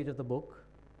first page of the book,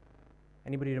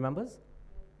 anybody remembers?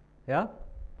 Yeah?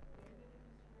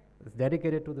 It's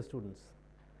dedicated to the students.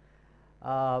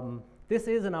 This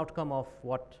is an outcome of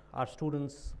what our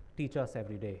students teach us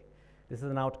every day. This is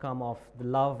an outcome of the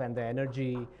love and the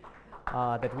energy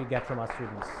that we get from our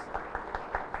students.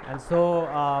 And so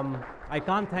I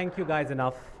can't thank you guys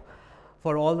enough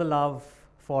for all the love,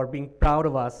 for being proud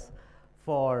of us,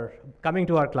 for coming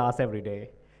to our class every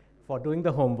day, for doing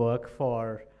the homework,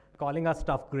 for calling us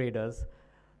tough graders.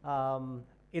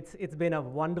 It's been a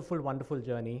wonderful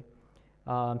journey.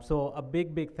 So a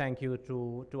big thank you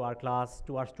to our class,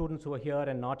 to our students who are here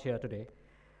and not here today.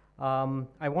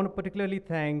 I want to particularly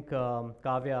thank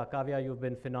Kavya. Kavya, you've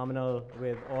been phenomenal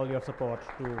with all your support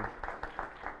to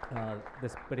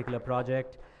this particular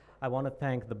project. I want to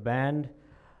thank the band.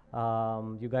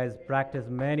 You guys practice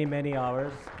many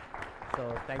hours.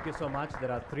 So thank you so much.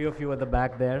 There are 3 of you at the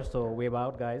back there, so wave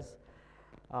out, guys.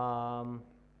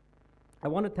 I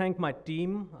want to thank my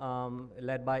team,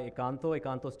 led by Ekanto.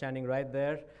 Ekanto standing right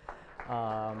there.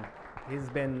 He's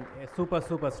been a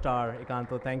superstar,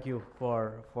 Ekanto. Thank you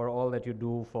for all that you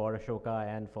do for Ashoka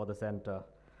and for the center.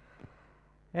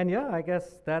 And yeah, I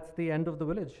guess that's the end of the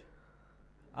village.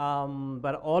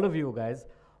 But all of you guys,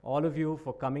 all of you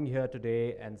for coming here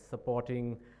today and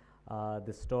supporting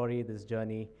this story, this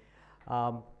journey.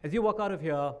 As you walk out of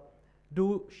here,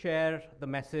 do share the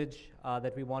message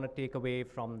that we want to take away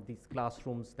from these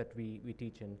classrooms that we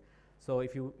teach in. So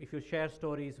if you share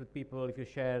stories with people, if you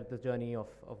share the journey of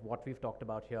what we've talked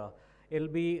about here, it'll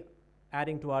be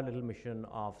adding to our little mission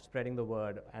of spreading the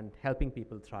word and helping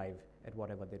people thrive at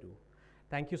whatever they do.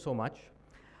 Thank you so much.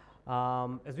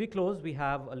 As we close, we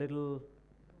have a little,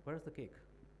 where's the cake?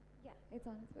 Yeah, it's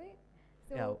on its way.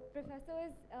 So Yeah.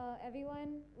 professors,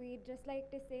 everyone, we'd just like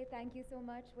to say thank you so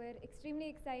much. We're extremely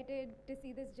excited to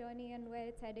see this journey and where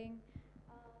it's heading.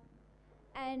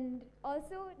 And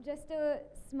also, just a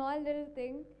small little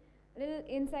thing, little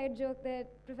inside joke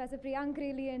that Professor Priyank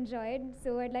really enjoyed.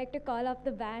 So I'd like to call up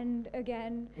the band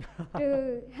again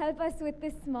to help us with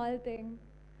this small thing.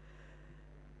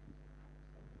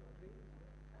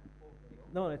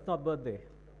 No, it's not birthday.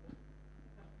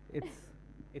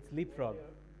 It's Leapfrog.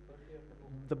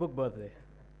 The book birthday.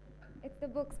 It's the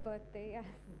book's birthday, yeah.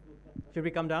 Should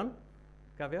we come down?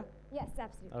 Kavya? Yes,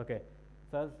 absolutely. Okay.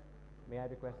 Sirs, may I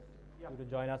request you to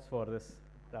join us for this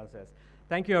downstairs?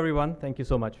 Thank you, everyone. Thank you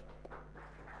so much. And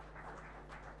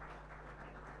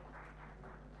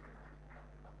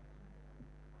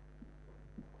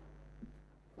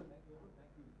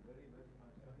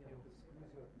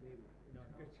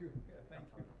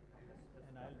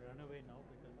I'll run away now.